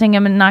texting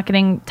him and not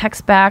getting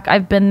text back.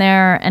 I've been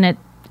there, and it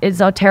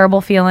is a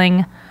terrible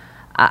feeling.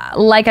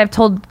 Like I've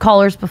told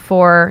callers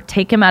before,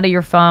 take him out of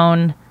your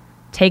phone.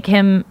 Take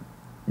him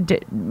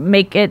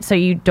make it so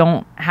you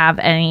don't have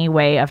any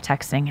way of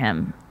texting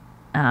him.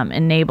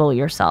 Enable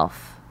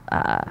yourself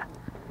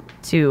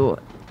to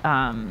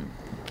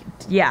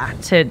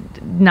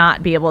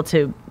not be able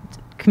to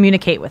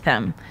communicate with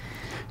him.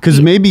 Because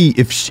maybe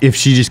if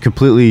she just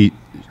completely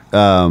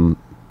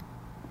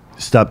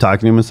stopped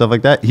talking to him and stuff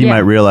like that, he might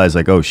realize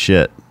like, oh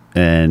shit,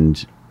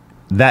 and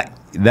that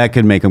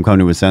could make him come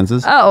to his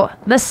senses. Oh,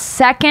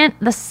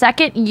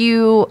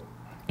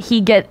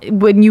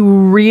 when you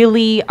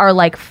really are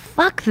like,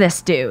 fuck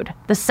this dude,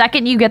 the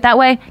second you get that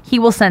way, he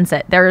will sense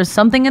it. There is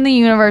something in the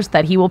universe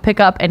that he will pick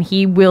up and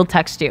he will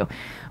text you.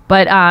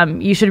 But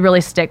you should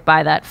really stick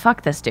by that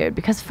fuck this dude,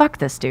 because fuck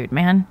this dude,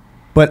 man.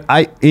 But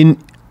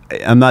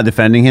I'm not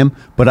defending him,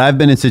 but I've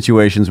been in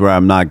situations where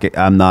I'm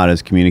not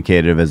as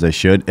communicative as I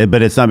should.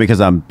 But it's not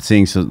because I'm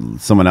seeing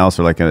someone else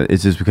or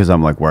it's just because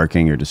I'm like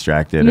working or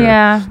distracted.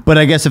 Yeah. But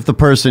I guess if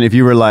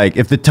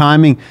the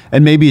timing,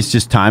 and maybe it's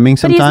just timing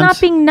sometimes. But he's not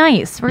being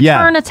nice.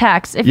 Return a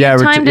text. If you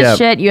have time to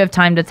shit, you have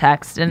time to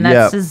text, and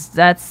that's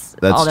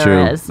all there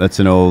true. is. That's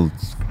an old.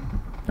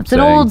 It's an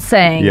old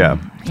saying. Yeah.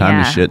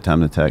 Time to shit,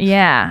 time to text.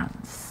 Yeah.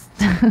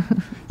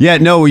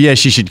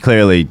 She should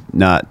clearly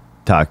not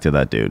talk to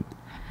that dude.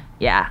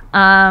 Yeah.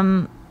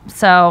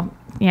 So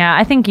yeah,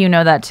 I think you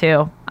know that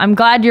too. I'm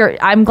glad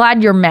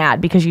you're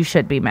mad, because you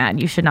should be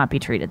mad. You should not be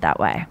treated that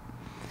way.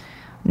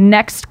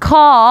 Next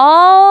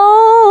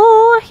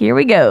call. Here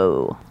we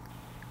go.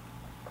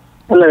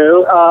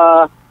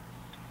 Hello.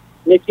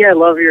 Nikki, I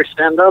love your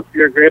stand-up.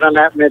 You're great on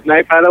At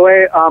Midnight, by the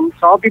way. So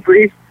I'll be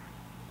brief.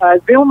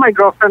 I've been with my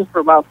girlfriend for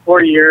about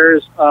 4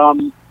 years.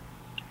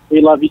 We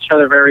love each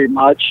other very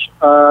much.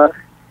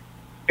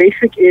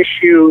 Basic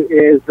issue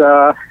is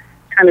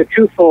kind of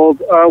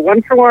twofold.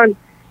 One for one,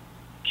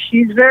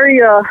 she's very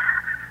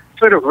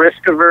sort of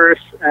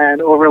risk-averse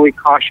and overly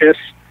cautious.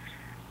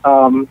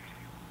 So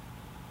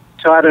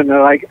I don't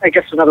know. I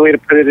guess another way to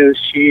put it is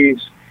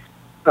she's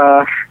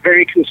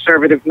very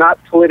conservative,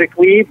 not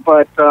politically,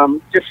 but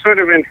just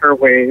sort of in her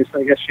ways.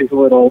 I guess she's a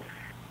little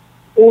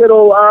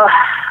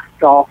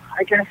dull,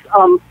 I guess.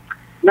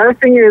 Another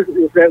thing is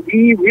that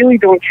we really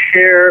don't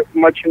share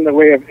much in the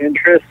way of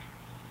interests.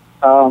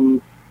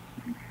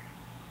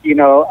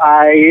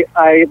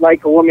 I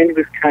like a woman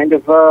who's kind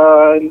of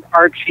an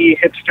artsy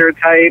hipster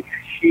type.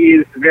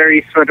 She's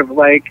very sort of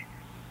like,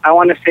 I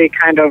want to say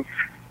kind of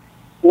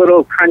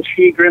little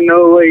crunchy,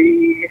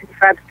 granola-y. If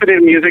I had to put it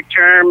in music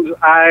terms,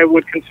 I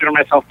would consider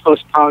myself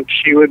post-punk.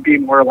 She would be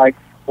more like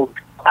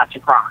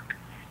classic rock.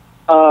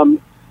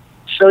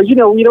 So, we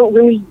don't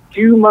really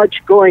do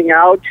much going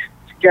out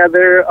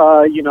together.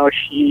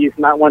 She's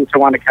not one to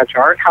want to catch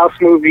an art house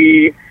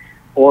movie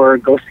or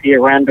go see a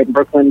random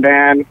Brooklyn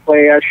band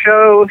play a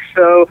show.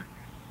 So,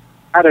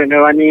 I don't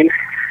know. I mean,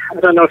 I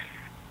don't know if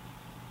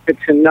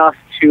it's enough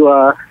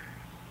to,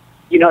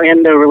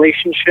 end the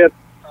relationship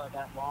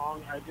that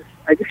long.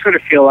 I just sort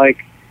of feel like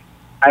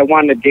I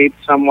want to date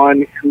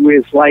someone who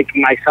is like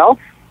myself.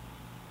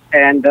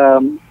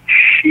 And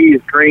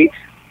she's great,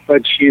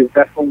 but she's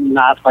definitely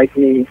not like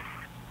me.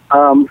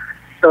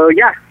 So,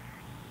 yeah,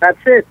 that's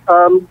it.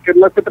 Good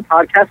luck with the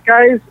podcast,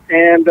 guys.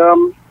 And,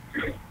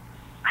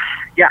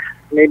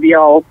 maybe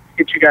I'll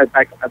hit you guys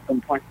back up at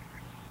some point.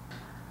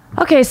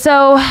 Okay,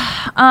 so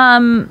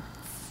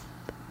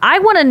I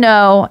want to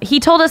know, he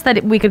told us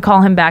that we could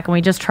call him back, and we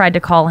just tried to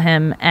call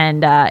him,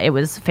 and it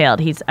was failed.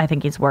 I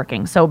think he's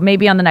working. So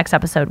maybe on the next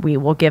episode we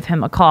will give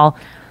him a call.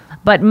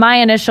 But my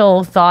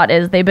initial thought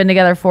is they've been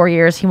together 4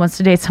 years. He wants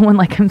to date someone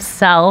like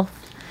himself.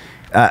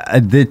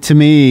 To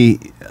me,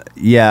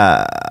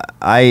 yeah,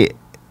 I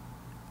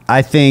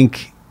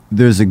think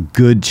there's a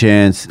good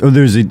chance, or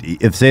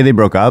if say they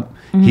broke up,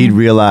 he'd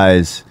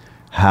realize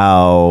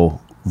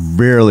how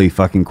really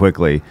fucking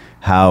quickly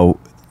how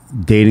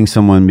dating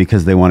someone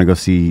because they want to go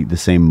see the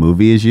same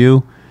movie as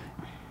you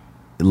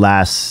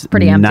lasts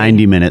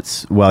 90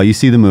 minutes while you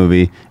see the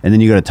movie, and then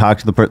you got to talk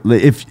to the person.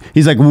 If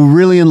he's like, we're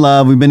really in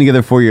love, we've been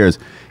together 4 years,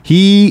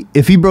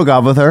 if he broke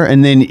up with her,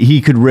 and then he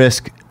could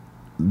risk,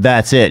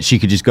 that's it, she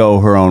could just go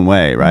her own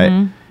way,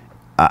 right?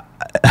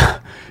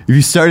 If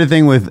you start a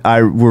thing with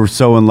we're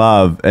so in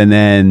love, and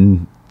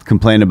then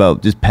complain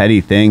about just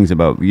petty things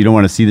about you don't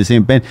want to see the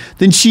same band,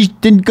 then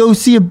go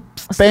see a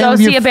band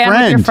with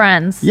your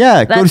friends.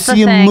 Yeah, go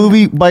see a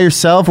movie by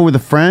yourself or with a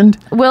friend.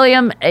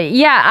 William,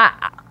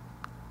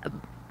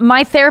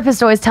 my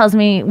therapist always tells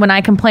me when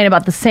I complain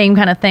about the same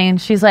kind of thing,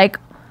 she's like,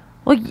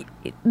 well,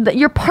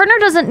 your partner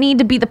doesn't need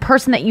to be the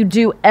person that you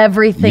do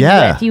everything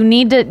with. You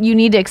need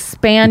to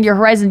expand your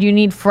horizons. You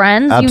need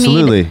friends.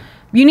 Absolutely.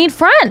 You need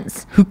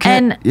friends. Who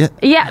can?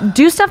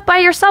 Do stuff by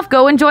yourself.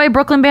 Go enjoy a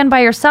Brooklyn band by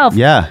yourself.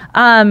 Yeah.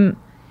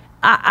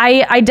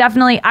 I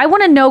definitely, I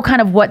want to know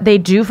kind of what they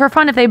do for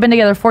fun. If they've been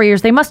together 4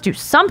 years, they must do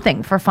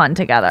something for fun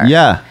together.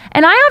 Yeah.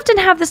 And I often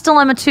have this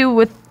dilemma too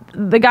with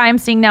the guy I'm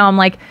seeing now.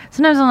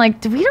 Sometimes I'm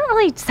like, we don't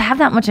really have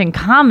that much in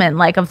common,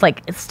 of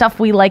stuff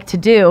we like to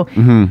do.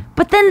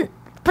 But then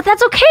But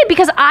that's okay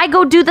because I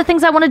go do the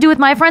things I want to do with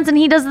my friends and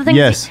he does the things.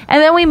 Yes.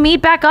 And then we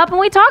meet back up and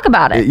we talk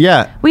about it.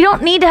 Yeah. We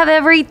don't need to have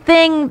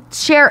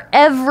share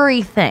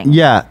everything.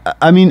 Yeah.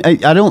 I mean,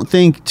 I don't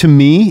think, to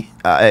me,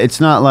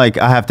 it's not like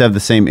I have to have the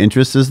same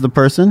interests as the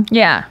person.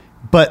 Yeah.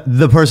 But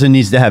the person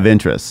needs to have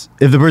interests.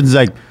 If the person's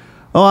like,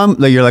 oh,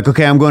 you're like,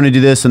 okay, I'm going to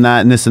do this and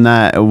that and this and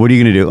that. What are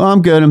you going to do? Oh,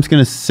 I'm good. I'm just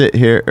going to sit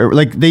here. Or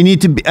like they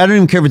need to be, I don't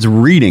even care if it's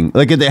reading.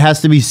 Like it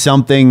has to be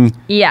something.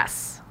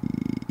 Yes.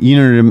 You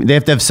know what I mean? They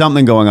have to have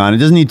something going on. It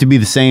doesn't need to be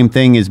the same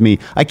thing as me.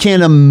 I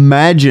can't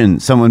imagine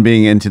someone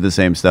being into the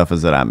same stuff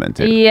as that I'm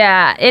into.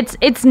 Yeah.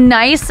 It's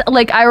nice.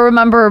 Like I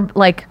remember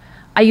like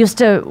I used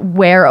to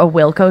wear a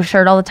Wilco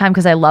shirt all the time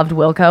because I loved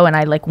Wilco and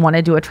I like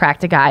wanted to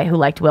attract a guy who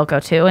liked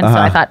Wilco too. And so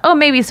I thought, oh,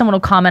 maybe someone will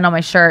comment on my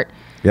shirt.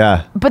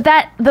 Yeah. But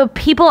the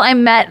people I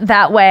met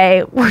that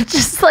way were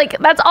just like,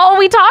 that's all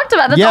we talked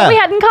about. That's all we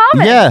had in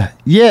common. Yeah.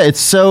 Yeah. It's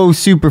so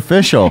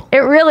superficial. It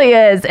really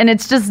is. And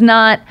it's just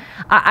not,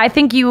 I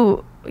think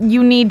you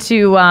need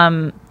to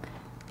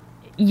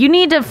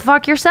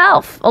fuck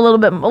yourself a little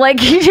bit. Like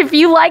if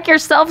you like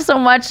yourself so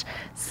much,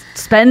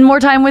 spend more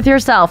time with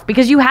yourself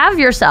because you have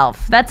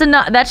yourself. That's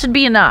enough. That should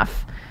be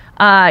enough.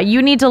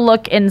 You need to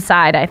look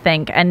inside, I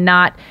think, and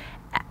not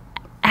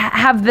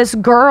have this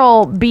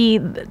girl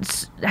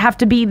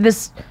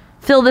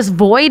fill this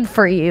void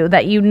for you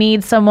that you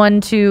need someone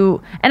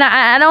to. And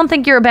I don't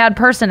think you're a bad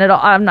person at all.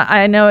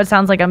 I know it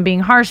sounds like I'm being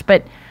harsh,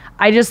 but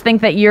I just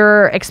think that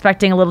you're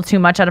expecting a little too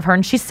much out of her,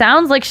 and she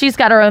sounds like she's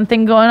got her own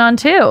thing going on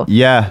too.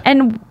 Yeah.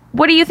 And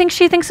what do you think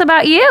she thinks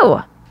about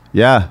you?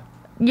 Yeah.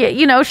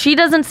 You know, she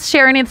doesn't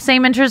share any of the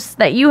same interests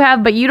that you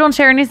have, but you don't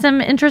share any of the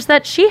same interests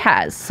that she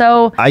has.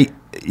 So I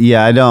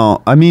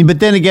don't. I mean, but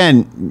then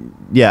again,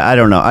 yeah, I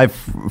don't know.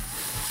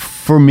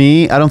 For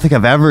me, I don't think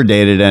I've ever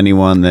dated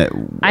anyone that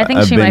I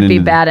think she might be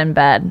bad in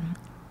bed.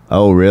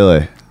 Oh,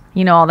 really?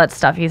 You know, all that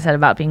stuff he said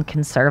about being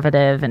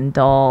conservative and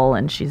dull,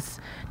 and she's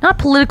not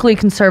politically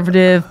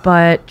conservative,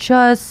 but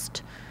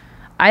just,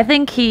 I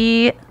think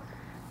he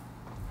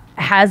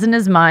has in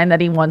his mind that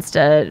he wants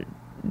to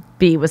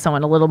be with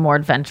someone a little more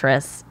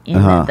adventurous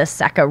in the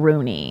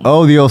Sackaroonie.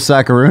 Oh, the old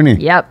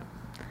Sackaroonie. Yep.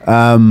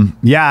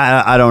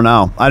 Yeah, I don't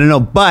know.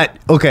 But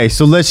okay,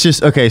 so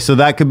so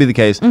that could be the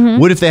case.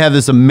 What if they have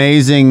this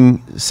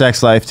amazing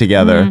sex life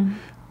together?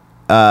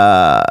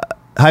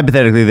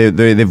 Hypothetically,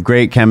 they have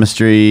great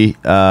chemistry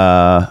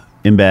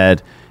in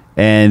bed,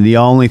 and the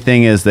only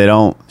thing is they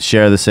don't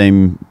share the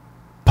same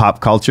pop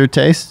culture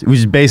taste, which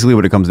is basically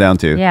what it comes down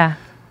to. Yeah.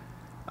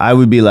 I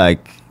would be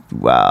like,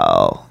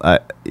 wow, I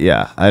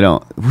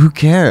don't. Who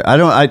cares?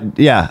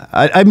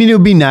 I mean, it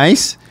would be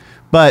nice.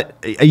 But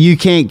you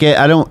can't get,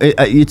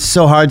 it's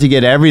so hard to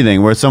get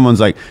everything where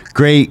someone's like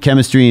great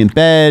chemistry in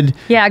bed.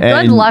 Yeah,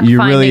 good and luck you're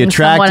finding really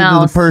attracted someone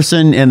to else. the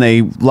person and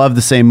they love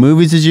the same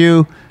movies as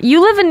you.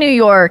 You live in New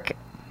York.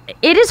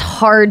 It is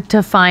hard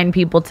to find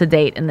people to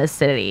date in this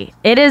city.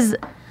 It is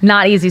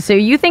not easy. So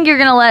you think you're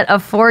going to let a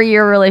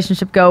 4-year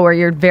relationship go where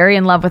you're very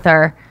in love with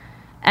her.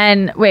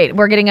 And wait,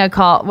 we're getting a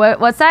call.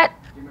 What's that?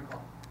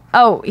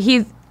 Oh,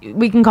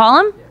 we can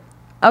call him?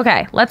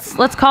 Okay, let's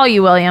call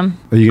you, William.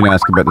 Are you going to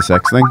ask about the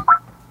sex thing?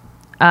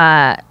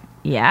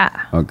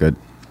 Yeah. Oh, good.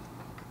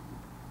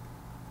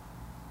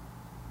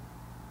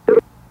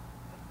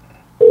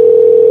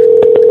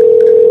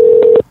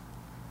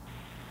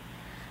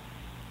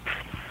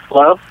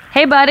 Hello?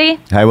 Hey, buddy.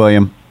 Hi,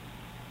 William.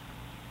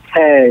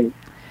 Hey.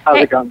 How's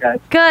Hey. it going, guys?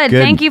 Good.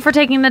 Good. Thank you for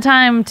taking the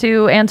time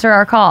to answer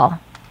our call.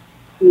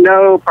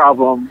 No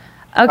problem.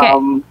 Okay.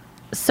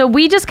 So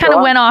we just kind of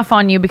Well- went off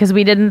on you because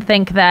we didn't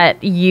think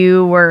that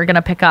you were going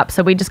to pick up.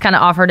 So we just kind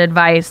of offered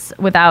advice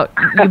without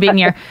you being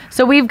here.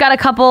 So we've got a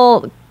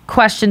couple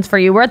questions for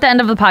you. We're at the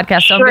end of the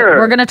podcast, so Sure.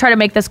 we're going to try to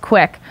make this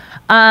quick.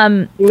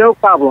 No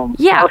problem.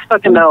 Yeah. I was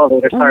stuck in the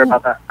elevator. Sorry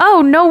about that.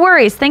 Oh, no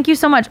worries. Thank you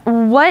so much.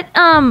 What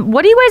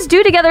do you guys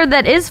do together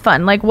that is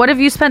fun? Like, what have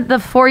you spent the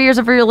 4 years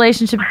of your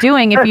relationship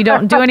doing if you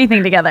don't do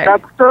anything together?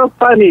 That's so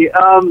funny.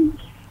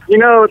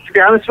 To be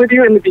honest with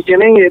you, in the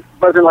beginning, it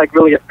wasn't like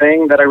really a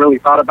thing that I really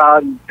thought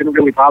about and didn't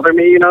really bother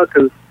me,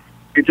 because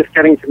you're just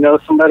getting to know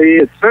somebody.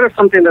 It's sort of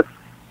something that,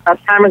 as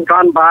time has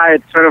gone by,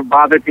 it sort of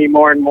bothered me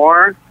more and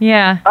more.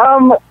 Yeah.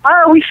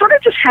 We sort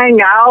of just hang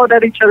out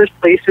at each other's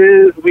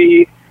places.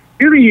 We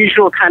do the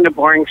usual kind of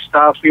boring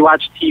stuff. We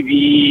watch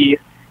TV.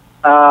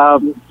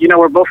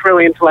 We're both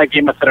really into like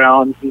Game of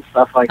Thrones and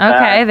stuff like that.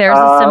 Okay, there's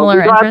a similar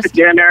we go out interest.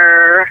 to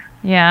dinner.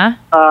 Yeah.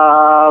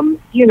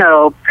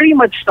 Pretty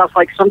much stuff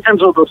like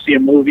sometimes we'll go see a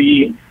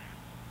movie.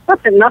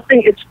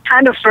 Nothing. It's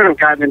kind of sort of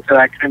gotten into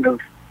that kind of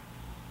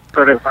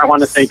I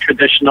want to say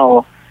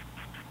traditional.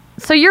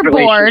 So you're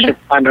bored. relationship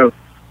kind of.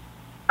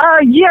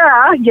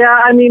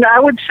 Yeah. I mean, I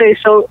would say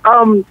so.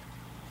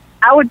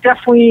 I would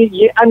definitely.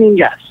 Yeah, I mean,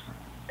 yes.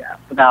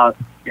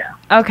 Yeah.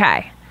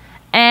 Okay.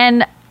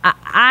 And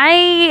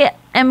I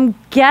am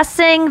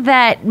guessing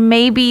that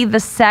maybe the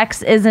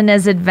sex isn't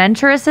as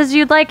adventurous as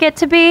you'd like it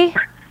to be.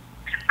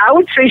 I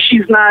would say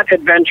she's not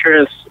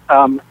adventurous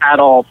at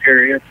all,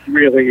 period,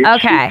 really.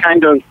 Okay. She's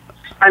kind of,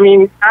 I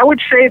mean, I would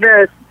say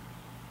that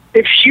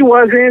if she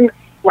wasn't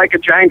like a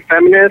giant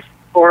feminist,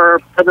 or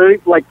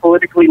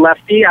politically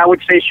lefty. I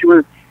would say she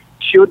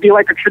would be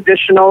like a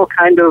traditional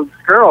kind of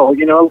girl,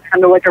 you know,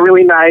 kind of like a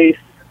really nice,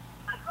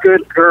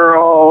 good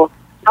girl.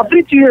 I'll put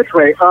it to you this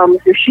way: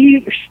 if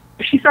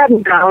she sat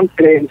me down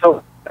today and told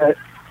me that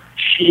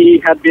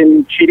she had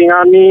been cheating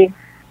on me,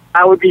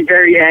 I would be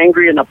very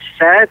angry and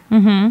upset.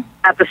 Mm-hmm.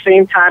 At the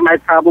same time,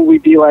 I'd probably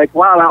be like,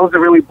 "Wow, that was a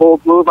really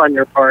bold move on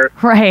your part."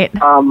 Right.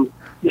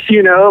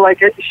 You know,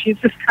 like she's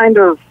just kind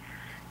of,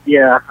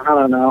 I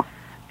don't know.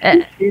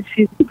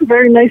 She's a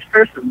very nice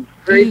person,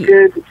 very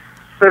good,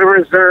 sort of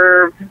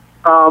reserved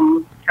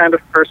kind of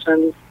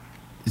person.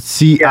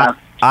 See, Yeah,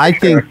 I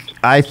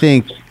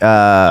think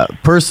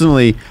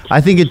personally,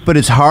 but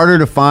it's harder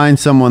to find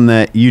someone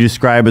that you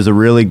describe as a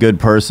really good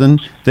person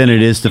than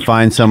it is to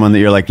find someone that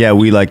you're like, yeah,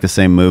 we like the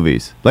same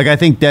movies. Like, I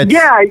think that's... No,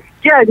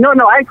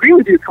 I agree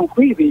with you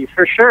completely,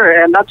 for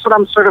sure. And that's what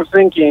I'm sort of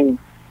thinking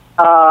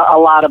a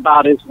lot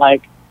about is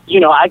like, you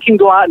know, I can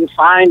go out and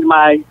find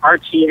my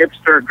artsy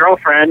hipster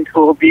girlfriend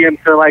who will be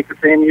into like the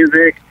same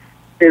music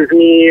as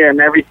me and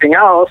everything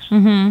else.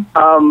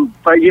 Mm-hmm.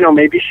 But, you know,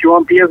 maybe she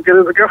won't be as good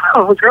as a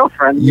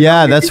girlfriend.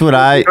 Yeah, that's what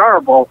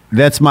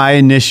that's my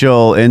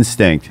initial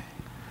instinct.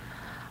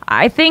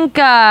 I think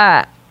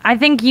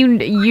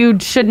you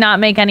should not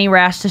make any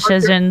rash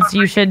decisions.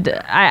 You should.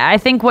 I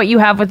think what you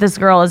have with this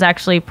girl is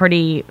actually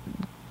pretty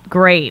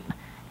great,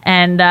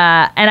 and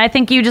I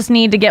think you just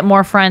need to get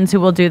more friends who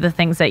will do the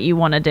things that you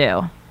want to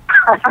do.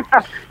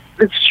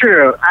 It's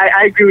true.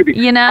 I agree with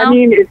you. You know, I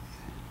mean,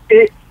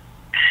 it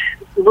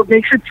what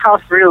makes it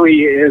tough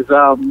really is,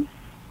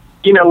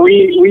 you know,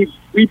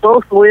 we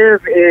both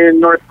live in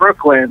North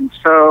Brooklyn,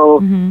 so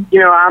you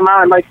know, I'm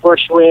out in like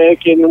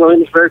Bushwick and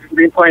Williamsburg and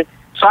Greenpoint.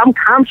 So I'm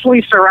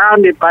constantly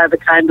surrounded by the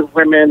kind of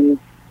women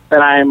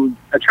that I'm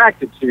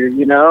attracted to,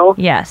 you know?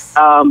 Yes.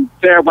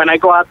 When I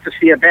go out to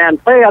see a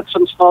band play at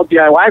some small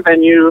DIY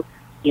venue,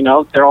 you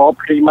know, they're all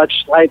pretty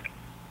much like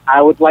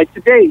I would like to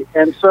date.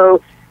 And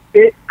so,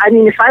 if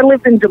I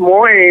lived in Des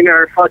Moines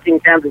or fucking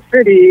Kansas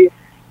City,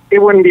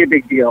 it wouldn't be a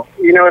big deal.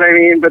 You know what I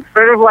mean? But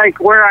sort of like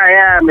where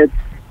I am, it's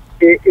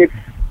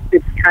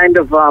kind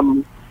of,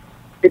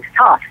 it's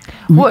tough.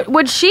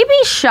 Would she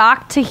be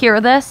shocked to hear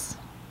this?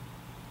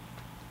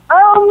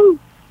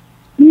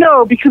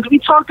 No, because we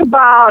talk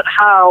about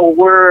how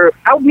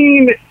I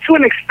mean, to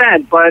an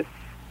extent, but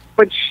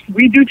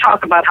we do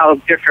talk about how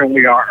different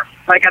we are,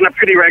 like on a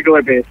pretty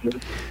regular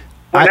basis.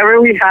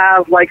 Whenever we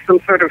have like some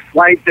sort of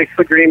slight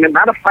disagreement,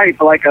 not a fight,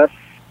 but like a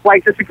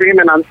slight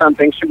disagreement on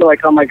something, she'll be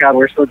like, "Oh my God,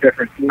 we're so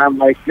different." And I'm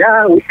like,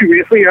 "Yeah, we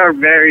really are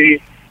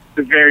very,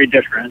 very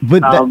different."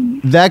 But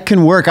that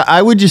can work.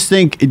 I would just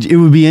think it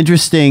would be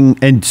interesting,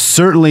 and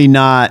certainly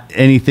not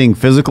anything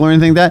physical or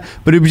anything like that,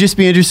 but it would just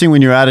be interesting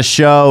when you're at a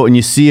show and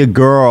you see a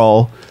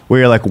girl where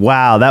you're like,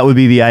 wow, that would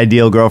be the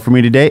ideal girl for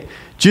me to date.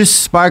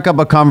 Just spark up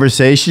a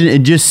conversation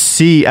and just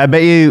see. I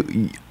bet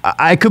you,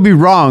 I could be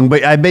wrong,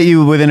 but I bet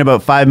you within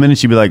about 5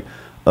 minutes you'd be like,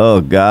 oh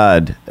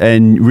God,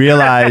 and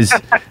realize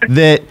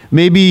that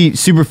maybe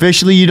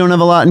superficially you don't have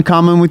a lot in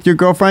common with your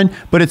girlfriend,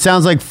 but it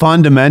sounds like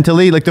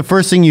fundamentally, like the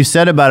first thing you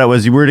said about it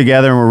was you were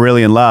together and were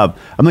really in love.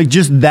 I'm like,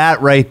 just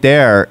that right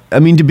there. I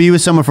mean, to be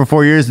with someone for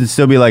 4 years and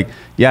still be like,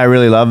 yeah, I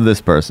really love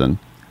this person.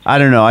 I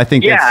don't know. I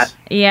think that's...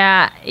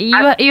 Yeah, you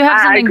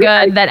have something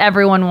good that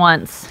everyone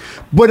wants.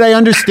 But I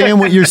understand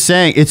what you're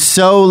saying. It's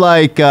so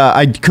like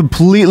I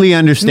completely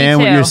understand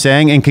what you're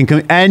saying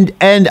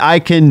and I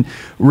can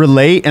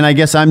relate. And I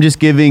guess I'm just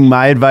giving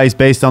my advice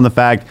based on the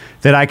fact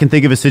that I can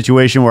think of a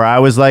situation where I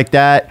was like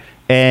that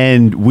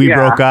and we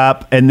broke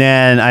up, and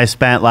then I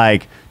spent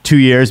like 2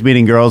 years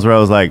meeting girls where I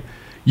was like,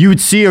 you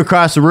would see her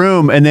across the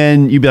room, and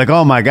then you'd be like,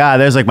 oh my God,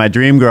 there's like my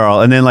dream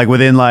girl, and then like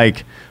within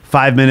like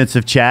 5 minutes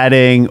of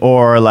chatting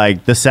or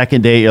like the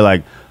second date, you're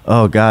like,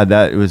 oh God,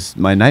 that was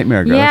my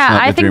nightmare girl. Yeah,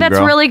 I think that's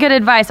really good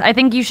advice. I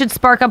think you should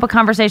spark up a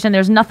conversation.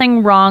 There's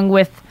nothing wrong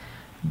with,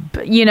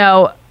 you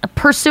know,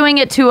 pursuing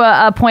it to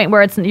a point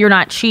where you're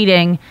not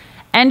cheating,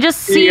 and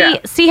just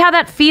see how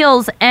that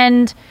feels.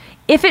 And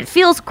if it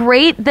feels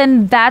great,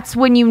 then that's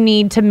when you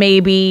need to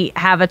maybe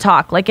have a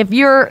talk. Like if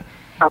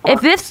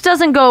this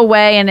doesn't go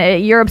away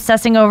and you're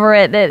obsessing over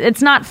it,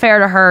 it's not fair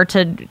to her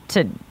to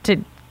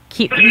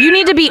keep. You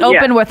need to be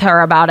open with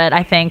her about it,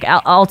 I think,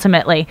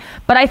 ultimately.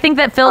 But I think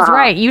that Phil's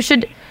right. You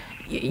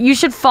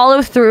should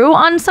follow through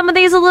on some of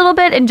these a little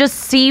bit and just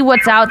see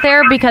what's out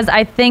there, because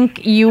I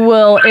think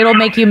it'll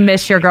make you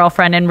miss your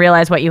girlfriend and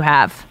realize what you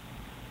have.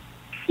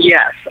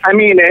 Yes. I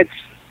mean, it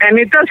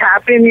does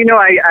happen. You know,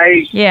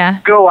 I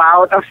go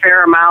out a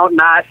fair amount,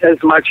 not as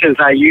much as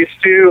I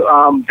used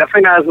to.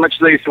 Definitely not as much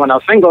as I used to when I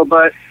was single,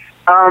 but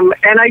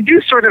and I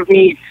do sort of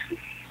meet,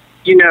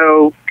 you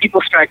know, people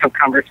strike up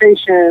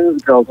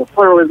conversations, girls will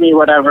flirt with me,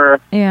 whatever.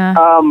 Yeah.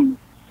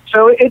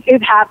 So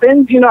it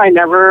happens. You know, I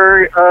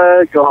never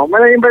go home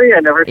with anybody. I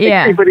never take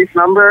anybody's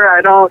number.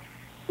 I don't,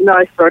 you know,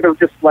 I sort of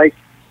just like,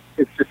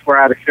 it's just we're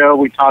at a show,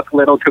 we talk a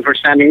little because we're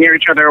standing near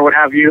each other or what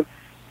have you.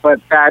 But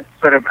that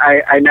sort of,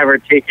 I never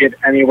take it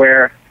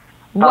anywhere.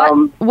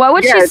 What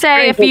would she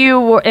say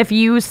if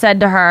you said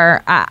to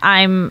her,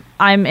 I'm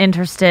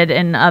interested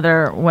in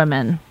other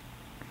women?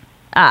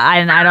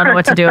 and I don't know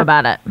what to do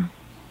about it.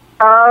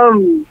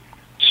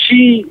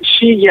 She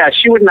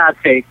would not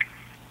take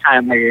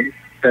kindly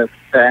to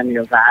any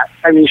of that.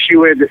 I mean, she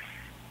would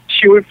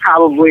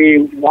probably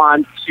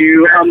want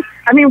to.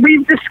 I mean,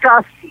 we've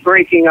discussed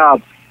breaking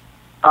up.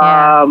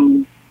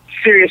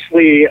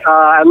 Seriously,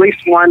 at least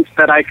once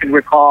that I could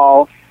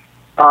recall.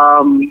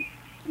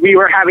 We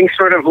were having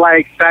sort of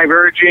like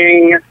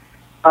diverging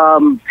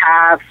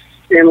paths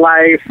in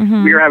life.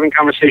 Mm-hmm. We were having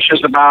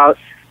conversations about,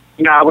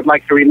 I would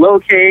like to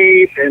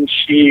relocate, and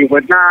she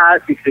would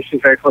not because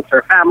she's very close to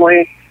her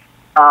family,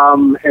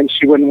 and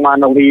she wouldn't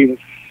want to leave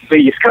the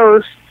East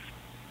Coast.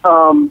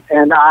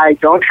 And I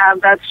don't have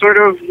that sort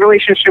of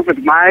relationship with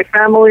my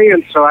family,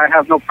 and so I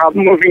have no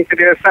problem moving to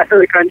the other side of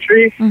the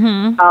country.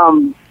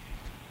 Mm-hmm.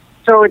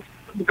 So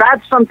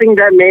that's something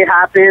that may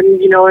happen,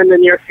 in the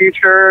near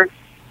future,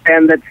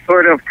 and that's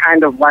sort of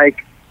kind of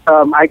like,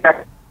 I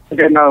guess,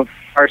 of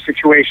our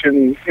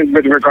situation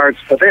with regards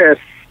to this.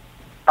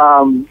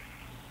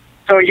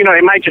 So,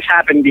 it might just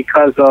happen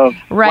because of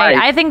Right.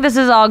 life. I think this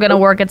is all going to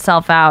work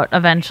itself out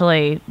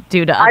eventually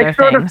due to other I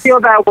sort things. of feel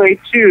that way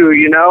too,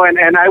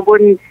 and I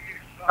wouldn't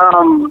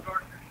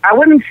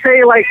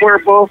say like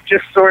we're both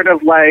just sort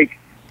of like,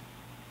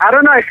 I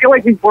don't know. I feel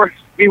like we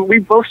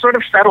both sort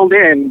of settled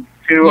in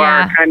to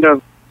our kind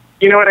of,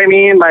 you know what I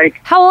mean? Like,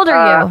 How old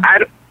are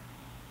you?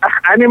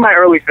 I'm in my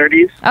early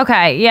 30s.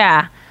 Okay,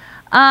 yeah.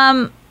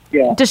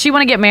 Yeah. Does she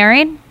want to get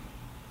married?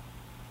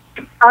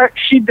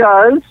 She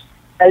does,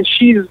 and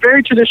she's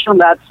very traditional in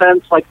that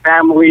sense, like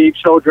family,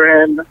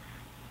 children,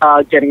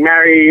 getting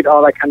married,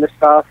 all that kind of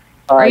stuff.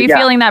 Are you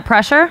feeling that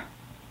pressure?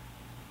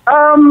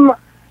 4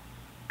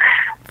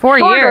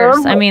 Sort years.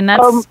 of. I mean,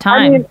 that's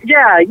time. I mean,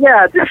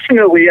 yeah,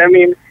 definitely. I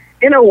mean,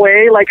 in a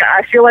way, like,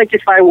 I feel like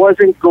if I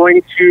wasn't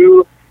going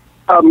to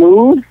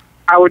move,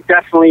 I would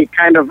definitely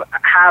kind of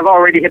have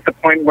already hit the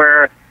point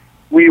where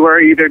we were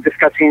either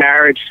discussing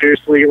marriage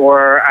seriously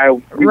or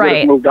we would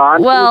have moved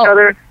on from each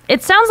other.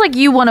 It sounds like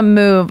you want to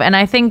move, and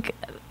I think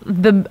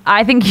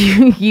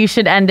you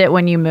should end it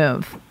when you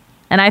move.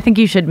 And I think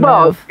you should move.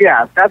 Well,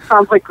 yeah, that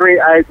sounds like great.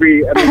 I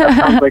agree. I mean, that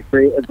sounds like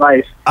great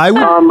advice. I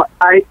would.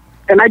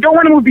 I don't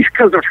want to move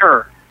because of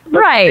her.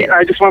 Right.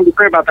 I just want to be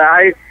clear about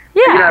that.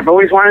 Yeah. I've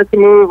always wanted to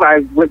move.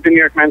 I've lived in New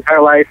York my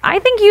entire life. I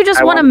think you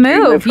just want to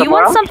move. You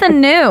want something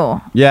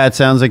new. Yeah, it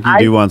sounds like you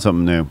do want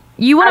something new.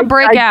 You want to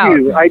break out.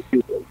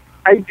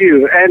 I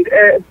do. And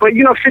but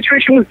if the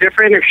situation was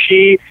different, if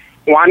she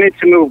wanted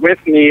to move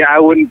with me, I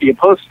wouldn't be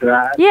opposed to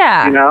that.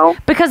 Yeah.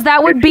 Because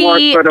that would It's more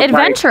be sort of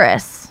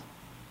adventurous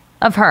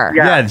of her.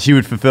 Yeah. She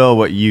would fulfill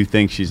what you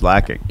think she's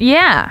lacking.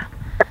 Yeah.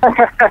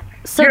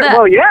 So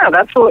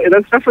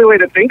that's definitely a way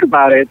to think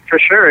about it, for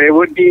sure. It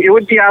would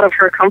be out of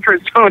her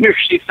comfort zone if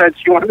she said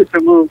she wanted to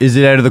move. Is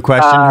it out of the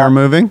question, her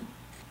moving?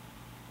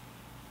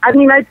 I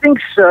mean, I think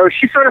so.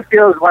 She sort of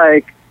feels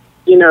like,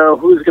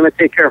 who's going to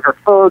take care of her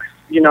folks,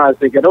 as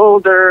they get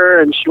older,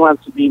 and she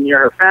wants to be near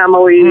her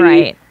family.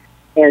 Right.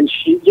 And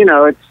she,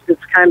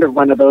 it's kind of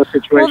one of those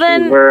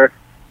situations where,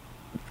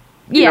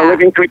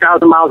 living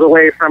 3,000 miles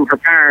away from her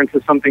parents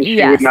is something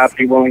she would not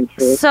be willing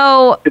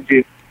to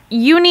do.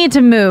 You need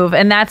to move,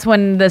 and that's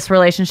when this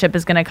relationship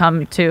is going to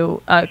come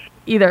to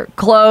either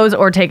close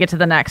or take it to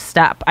the next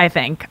step, I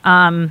think.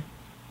 And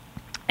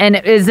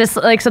is this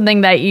like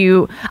something that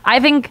I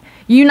think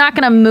you're not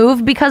going to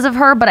move because of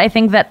her, but I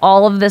think that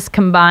all of this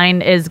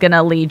combined is going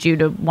to lead you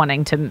to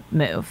wanting to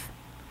move.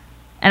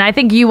 And I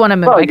think you want to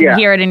move. I can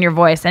hear it in your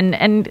voice.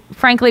 And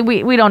frankly,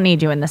 we don't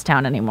need you in this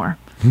town anymore.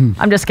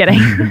 I'm just kidding.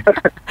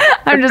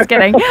 I'm just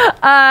kidding.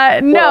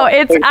 No,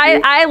 it's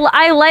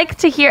I like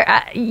to hear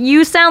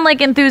you sound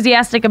like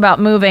enthusiastic about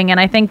moving,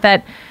 and I think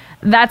that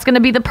that's going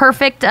to be the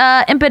perfect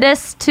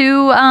impetus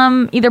to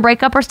either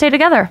break up or stay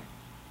together.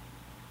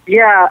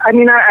 Yeah, I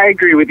mean, I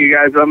agree with you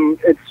guys.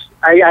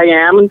 I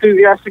am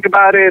enthusiastic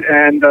about it,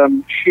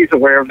 and she's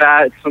aware of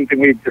that. It's something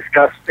we've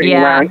discussed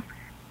in length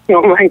a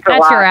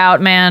lot. You're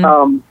out,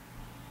 man.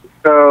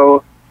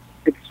 So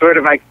it's sort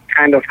of like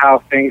kind of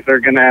how things are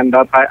going to end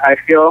up, I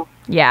feel.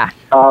 Yeah.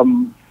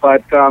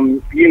 But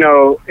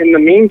in the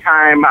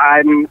meantime,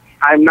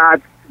 I'm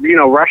not,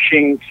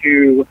 rushing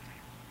to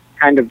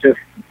kind of just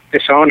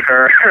disown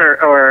her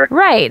or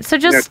right. So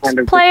just kind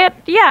of play it.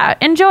 Yeah,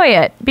 enjoy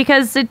it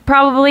because it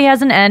probably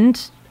has an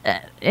end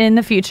in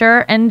the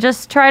future, and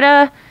just try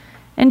to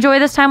enjoy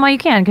this time while you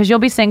can, because you'll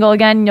be single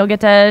again. You'll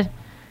get to,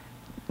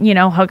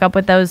 hook up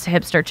with those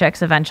hipster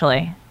chicks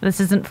eventually. This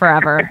isn't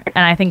forever,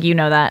 and I think you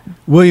know that.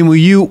 William, will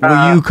you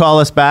call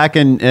us back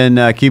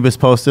and keep us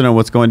posted on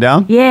what's going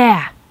down?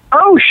 Yeah.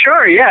 Oh,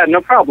 sure. Yeah,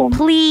 no problem.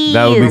 Please.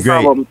 That would be No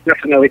great. problem.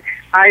 Definitely.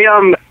 I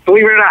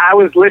believe it or not, I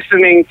was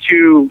listening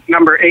to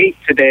number 8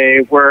 today,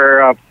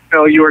 where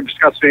Phil, you were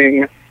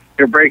discussing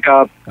your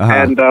breakup,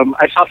 and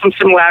I saw some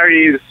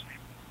similarities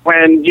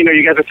when you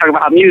guys are talking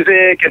about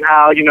music and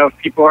how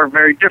people are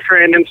very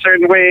different in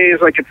certain ways.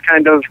 Like it's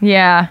kind of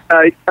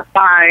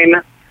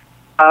fine,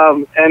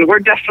 and we're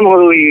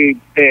definitely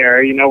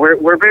there.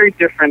 We're very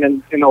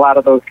different in a lot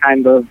of those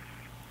kind of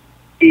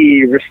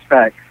key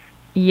respects.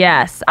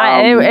 Yes,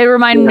 it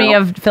reminded me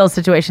of Phil's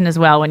situation as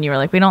well when you were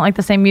like, we don't like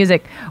the same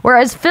music.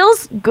 Whereas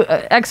Phil's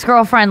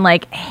ex-girlfriend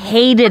like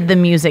hated the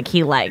music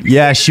he liked.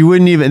 Yeah, she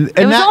wouldn't even.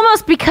 It was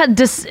almost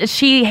because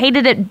she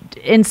hated it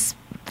to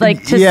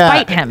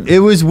spite him. It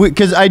was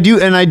because I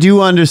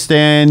do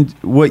understand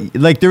what,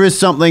 like, there is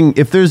something,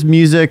 if there's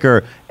music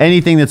or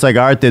anything that's like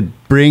art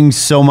that brings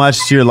so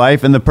much to your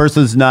life and the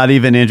person's not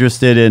even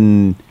interested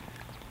in,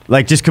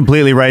 like, just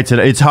completely writes it,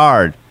 it's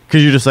hard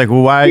because you're just like,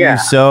 well, why are you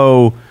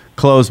so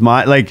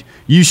close-minded? Like,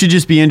 you should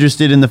just be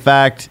interested in the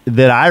fact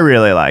that I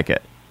really like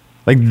it.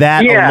 Like,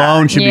 that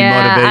alone should be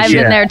motivation. I've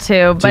been there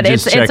too, but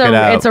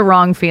it's a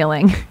wrong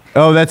feeling.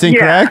 Oh, that's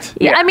incorrect?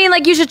 Yeah, I mean,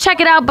 like, you should check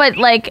it out, but,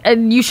 like,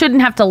 you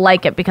shouldn't have to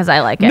like it because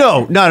I like it.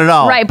 No, not at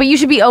all. Right, but you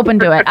should be open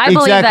to it. I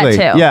believe that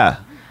too. Yeah.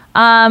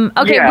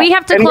 Okay, we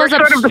have to close up.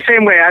 We're sort of the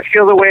same way. I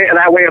feel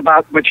that way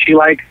about what she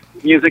likes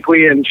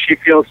musically, and she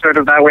feels sort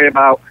of that way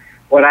about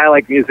what I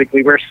like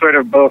musically. We're sort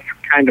of both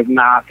kind of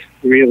not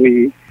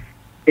really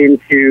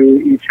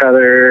into each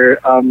other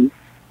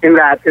in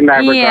that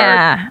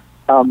regard.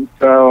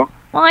 So.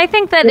 Well, I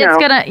think that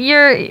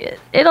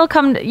it'll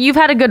come. You've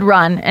had a good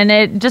run,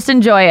 and just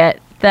enjoy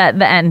it.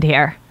 The end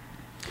here,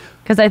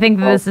 because I think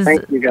this is.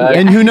 Thank you, guys.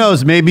 And who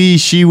knows? Maybe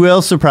she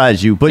will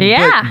surprise you. But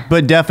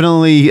but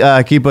definitely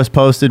keep us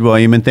posted,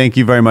 William. And thank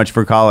you very much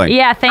for calling.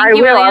 Yeah, thank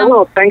you, William. I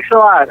will. Thanks a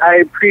lot. I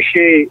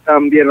appreciate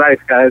the advice,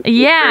 guys.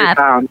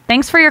 Yeah.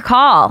 Thanks for your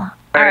call.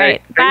 All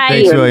right. Bye.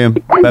 Thanks, William.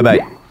 Bye.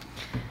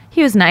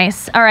 He was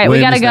nice. All right,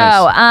 William we gotta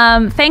go.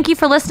 nice. Thank you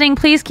for listening.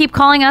 Please keep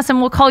calling us, and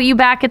we'll call you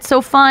back. It's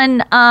so fun.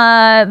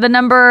 The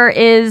number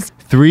is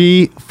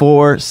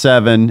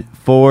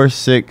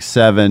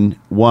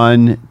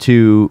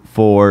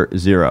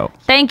 347-467-1240.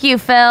 Thank you,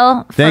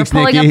 Phil, Thanks, for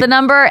pulling Nikki. up the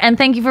number, and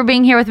thank you for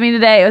being here with me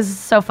today. It was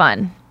so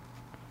fun.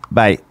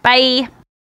 Bye. Bye.